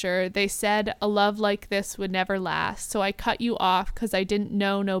pressure. They said a love like this would never last, so I cut you off because I didn't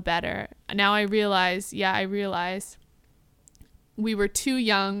know no better. Now I realize, we were too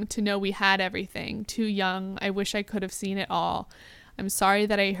young to know we had everything. Too young, I wish I could have seen it all. I'm sorry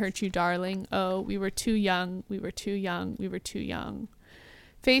that I hurt you, darling. Oh, we were too young, we were too young, we were too young.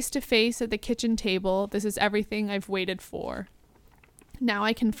 Face to face at the kitchen table, this is everything I've waited for. Now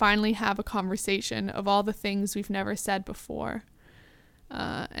I can finally have a conversation of all the things we've never said before.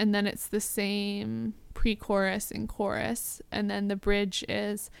 And then it's the same pre-chorus and chorus. And then the bridge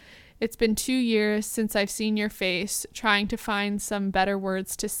is, it's been 2 years since I've seen your face, trying to find some better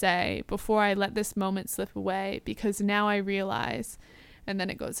words to say before I let this moment slip away, because now I realize. And then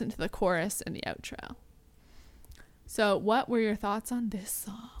it goes into the chorus and the outro. So what were your thoughts on this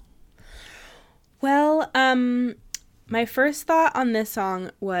song? Well, my first thought on this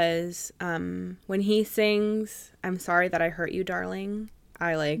song was when he sings, "I'm sorry that I hurt you, darling,"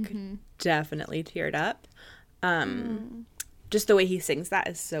 I definitely teared up. Just the way he sings that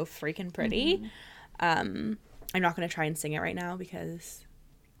is so freaking pretty. I'm not going to try and sing it right now because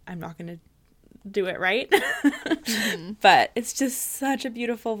I'm not going to do it right. But it's just such a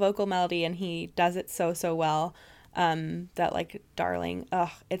beautiful vocal melody, and he does it so well. That like darling,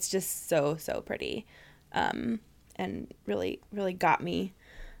 it's just so pretty. And really got me.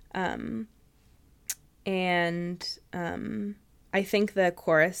 I think the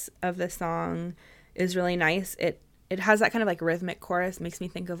chorus of the song is really nice. It has that kind of like rhythmic chorus, makes me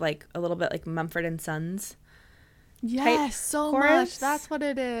think of like a little bit like Mumford and Sons. Yes, so chorus. much. That's what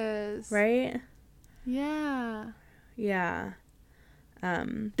it is. Right? Yeah. Yeah.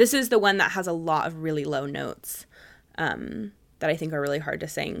 This is the one that has a lot of really low notes that I think are really hard to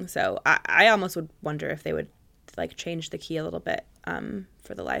sing. So I almost would wonder if they would like change the key a little bit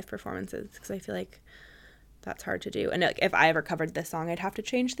for the live performances, because I feel like that's hard to do. And like, if I ever covered this song, I'd have to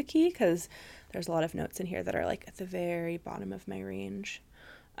change the key because there's a lot of notes in here that are like at the very bottom of my range.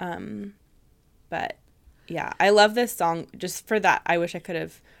 But yeah, I love this song just for that. I wish I could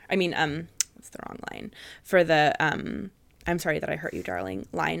have, that's the wrong line. For the "I'm sorry that I hurt you, darling"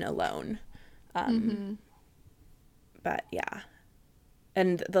 line alone. But yeah.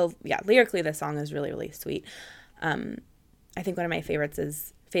 And lyrically the song is really sweet. I think one of my favorites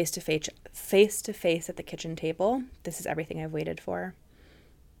is face to face at the kitchen table. This is everything I've waited for.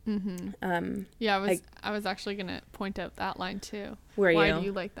 Yeah, I was actually gonna point out that line too. Why do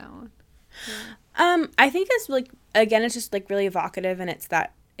you like that one? Yeah. I think it's like, again, it's just like really evocative, and it's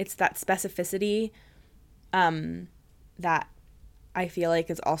that specificity that I feel like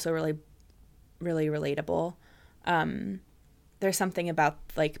is also really relatable. There's something about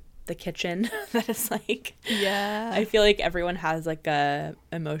like the kitchen that is like, yeah, I feel like everyone has like a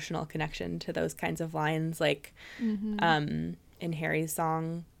emotional connection to those kinds of lines, like in Harry's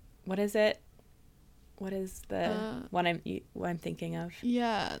song. What is it? What is the what I'm thinking of?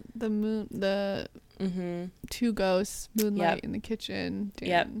 Yeah, the two ghosts, moonlight in the kitchen.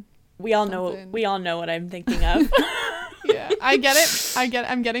 Yep. We all know what I'm thinking of. Yeah, I get it.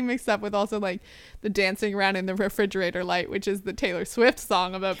 I'm getting mixed up with also like the dancing around in the refrigerator light, which is the Taylor Swift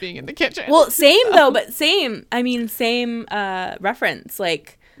song about being in the kitchen. Well, same though, but same. I mean, same reference,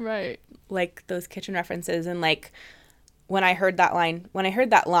 like right, like those kitchen references, and like when I heard that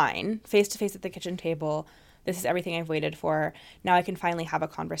line, face to face at the kitchen table. This is everything I've waited for. Now I can finally have a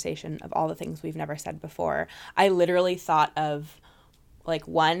conversation of all the things we've never said before. I literally thought of like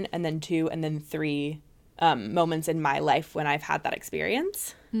 1 and then 2 and then 3 moments in my life when I've had that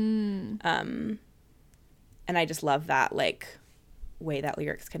experience. And I just love that like way that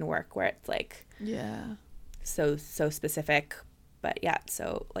lyrics can work, where it's like so specific, but yeah,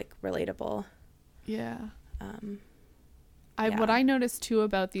 so like relatable. What I noticed too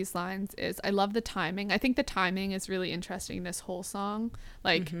about these lines is I love the timing. I think the timing is really interesting this whole song,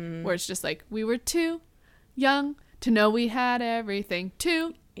 like where it's just like, we were too young to know we had everything,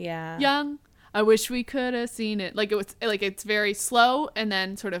 too young, I wish we could have seen it. Like it was like, it's very slow and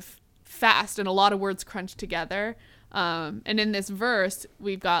then sort of fast and a lot of words crunched together. And in this verse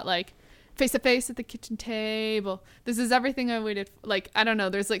we've got like face to face at the kitchen table, this is everything I waited for. Like, I don't know,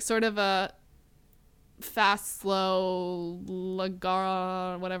 there's like sort of a fast, slow,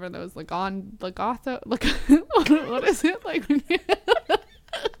 legato, whatever those, legato, what is it? Like,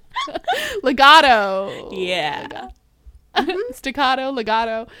 legato. Yeah. Staccato,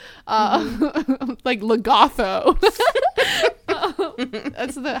 legato, like legatho.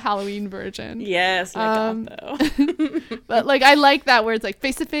 That's the Halloween version. Yes, legato. But like, I like that where it's like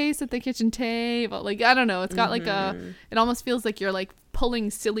face to face at the kitchen table. Like, I don't know, it's got like it almost feels like you're like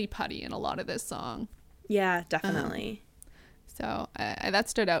pulling silly putty in a lot of this song. Yeah, definitely. So that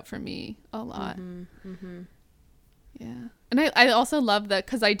stood out for me a lot. Yeah. And I also love that,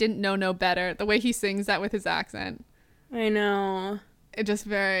 because I didn't know no better, the way he sings that with his accent. I know. It just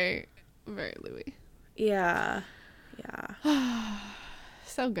very, very Louis. Yeah.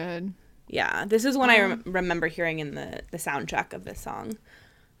 So good. Yeah. This is when I remember hearing in the soundtrack of this song.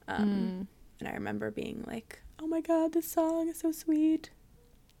 And I remember being like, oh my God, this song is so sweet.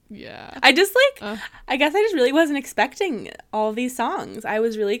 Yeah. I just like, I guess I just really wasn't expecting all of these songs. I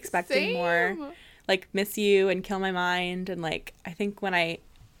was really expecting more, like Miss You and Kill My Mind. And like, I think when I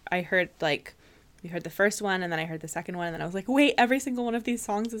heard like, we heard the first one and then I heard the second one and then I was like, wait, every single one of these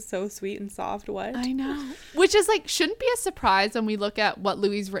songs is so sweet and soft. What? I know. Which is like, shouldn't be a surprise when we look at what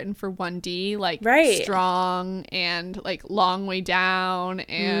Louis written for 1D, like Strong and like Long Way Down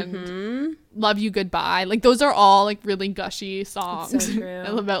and Love You Goodbye. Like those are all like really gushy songs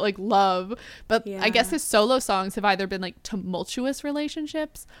about like love. But I guess his solo songs have either been like tumultuous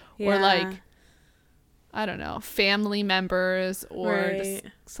relationships or like, I don't know, family members or just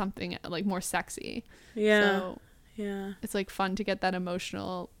something like more sexy. Yeah. So it's like fun to get that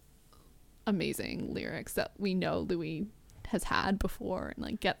emotional, amazing lyrics that we know Louis has had before and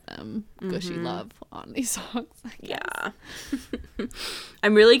like get them gushy love on these songs. Yeah.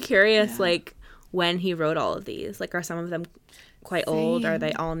 I'm really curious like when he wrote all of these. Like are some of them quite old? Are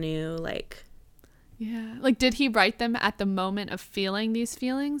they all new? Like yeah. Like did he write them at the moment of feeling these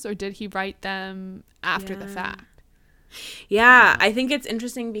feelings or did he write them after the fact? Yeah, I think it's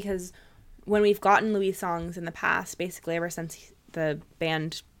interesting because when we've gotten Louis songs in the past, basically ever since he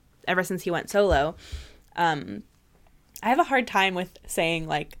went solo, I have a hard time with saying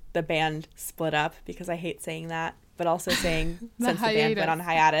like the band split up because I hate saying that, but also saying since the band went on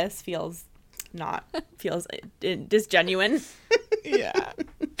hiatus feels disgenuine. Yeah.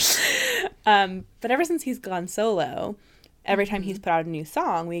 But ever since he's gone solo, every time he's put out a new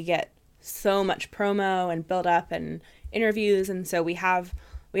song, we get so much promo and build up and interviews, and so we have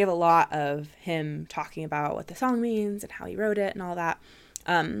a lot of him talking about what the song means and how he wrote it and all that.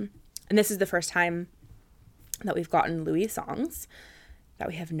 And this is the first time that we've gotten Louis songs that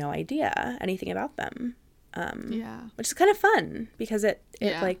we have no idea anything about them. Which is kind of fun because it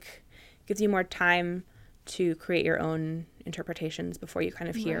like gives you more time to create your own interpretations before you kind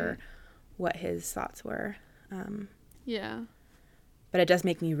of hear what his thoughts were. But it does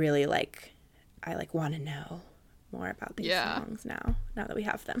make me really like, I like want to know more about these songs now that we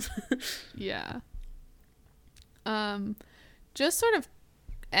have them. Just sort of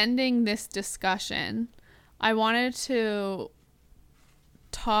ending this discussion, I wanted to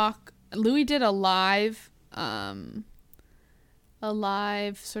talk, Louis did a live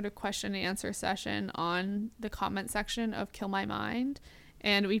sort of question and answer session on the comment section of Kill My Mind.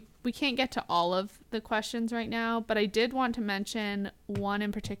 And we can't get to all of the questions right now, but I did want to mention one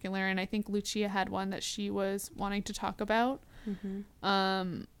in particular, and I think Lucia had one that she was wanting to talk about.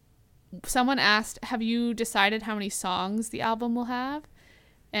 Someone asked, have you decided how many songs the album will have?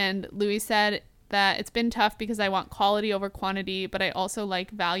 And Louis said that it's been tough because I want quality over quantity, but I also like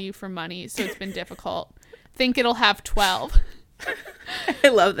value for money, so it's been difficult. Think it'll have 12. I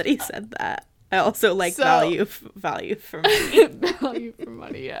love that he said that. I also like value for money. Value for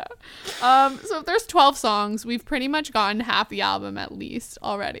money, yeah. So if there's 12 songs, we've pretty much gotten half the album at least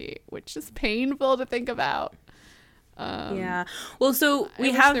already, which is painful to think about. Well, so I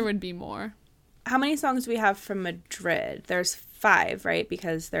wish there would be more. How many songs do we have from Madrid? There's 5, right?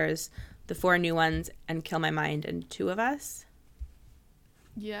 Because there's the 4 new ones and Kill My Mind and 2 of Us.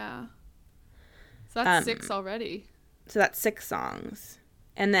 Yeah. So that's 6 already. So that's 6 songs.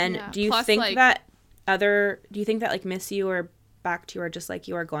 And then do you think that like Miss You or Back to You or Just Like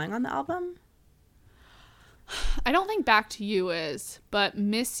You are going on the album? I don't think Back to You is, but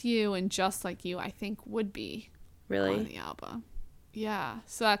Miss You and Just Like You I think would be on the album. Yeah.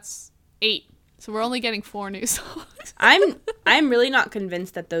 So that's 8. So we're only getting 4 new songs. I'm really not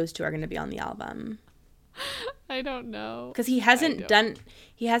convinced that those 2 are going to be on the album. I don't know. Cuz he hasn't done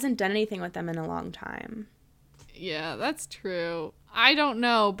anything with them in a long time. Yeah, that's true. I don't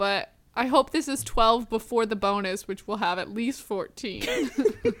know, but I hope this is 12 before the bonus, which will have at least 14.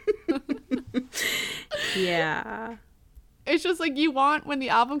 Yeah. It's just like you want, when the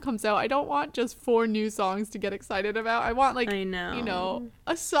album comes out, I don't want just 4 new songs to get excited about. I want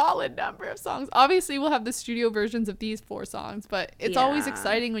a solid number of songs. Obviously, we'll have the studio versions of these 4 songs, but it's always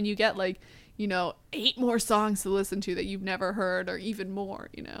exciting when you get 8 more songs to listen to that you've never heard or even more,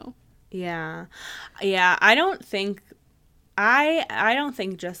 Yeah. I don't think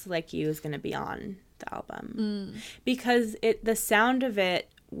Just Like You is going to be on the album because the sound of it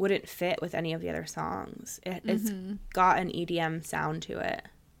wouldn't fit with any of the other songs. It's got an EDM sound to it.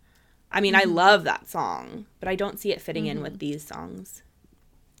 I mean, I love that song, but I don't see it fitting in with these songs.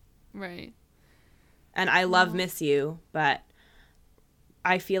 Right. And I love Miss You, but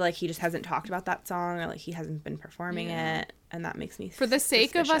I feel like he just hasn't talked about that song, or like he hasn't been performing it, and that makes me for the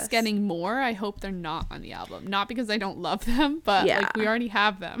sake of us getting more. I hope they're not on the album, not because I don't love them, but like we already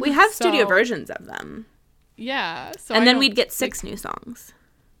have them. We have studio versions of them. Yeah, so and then we'd get 6 new songs.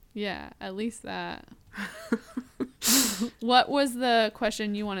 Yeah, at least that. What was the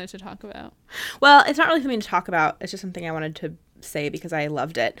question you wanted to talk about? Well, it's not really something to talk about. It's just something I wanted to say because I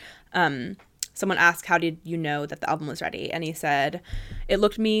loved it. Someone asked, how did you know that the album was ready? And he said, it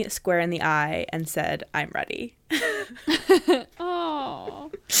looked me square in the eye and said, I'm ready. Oh.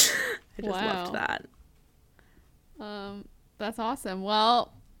 I just loved that. That's awesome.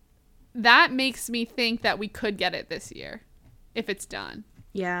 Well, that makes me think that we could get it this year if it's done.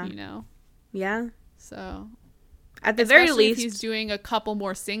 Yeah. You know? Yeah. So at the very least, if he's doing a couple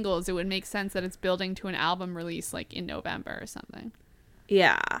more singles, it would make sense that it's building to an album release like in November or something.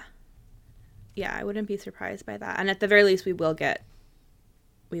 Yeah. Yeah, I wouldn't be surprised by that. And at the very least, we will get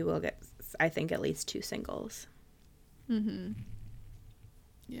I think at least 2 singles. Mm-hmm.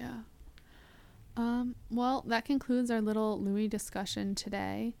 Yeah. Well, that concludes our little Louis discussion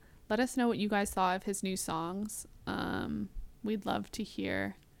today. Let us know what you guys thought of his new songs. We'd love to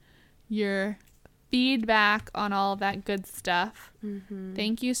hear your feedback on all of that good stuff. Mm-hmm.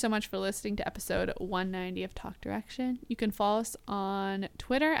 Thank you so much for listening to episode 190 of Talk Direction. You can follow us on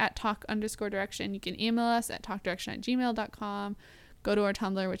Twitter at talk_direction. You can email us at talkdirection@gmail.com. Go to our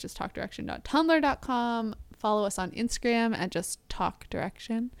Tumblr, which is talkdirection.tumblr.com. Follow us on Instagram at just Talk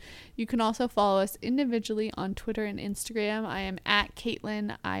Direction. You can also follow us individually on Twitter and Instagram. I am at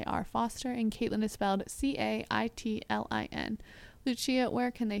Caitlin IR Foster, and Caitlin is spelled Caitlin. Lucia,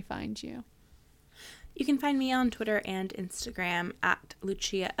 where can they find you? You can find me on Twitter and Instagram at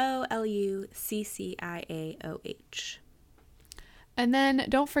Lucia O, LuCciaOH. And then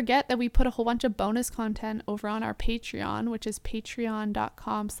don't forget that we put a whole bunch of bonus content over on our Patreon, which is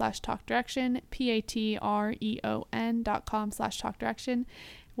patreon.com/talkdirection, patreon.com/talkdirection,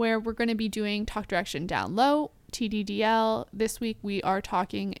 where we're going to be doing Talk Direction Down Low, TDDL. This week we are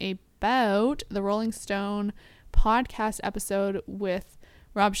talking about the Rolling Stone podcast episode with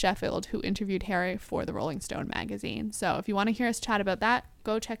Rob Sheffield, who interviewed Harry for the Rolling Stone magazine. So if you want to hear us chat about that,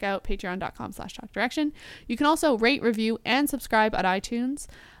 go check out patreon.com/talkdirection. You can also rate, review, and subscribe at iTunes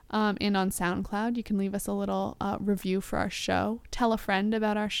and on SoundCloud. You can leave us a little review for our show. Tell a friend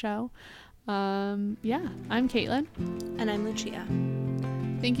about our show. I'm Caitlin. And I'm Lucia.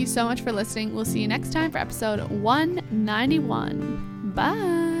 Thank you so much for listening. We'll see you next time for episode 191.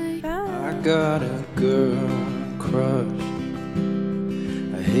 Bye. I got a girl crush.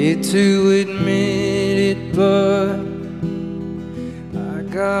 I hate to admit it, but I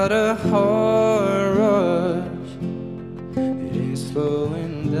got a heart rush. It ain't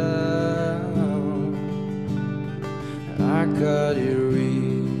slowing down. I got it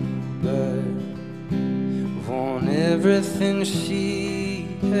real bad. Want everything she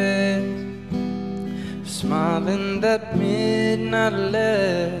has. Smiling that midnight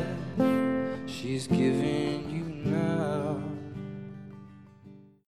laugh. She's giving you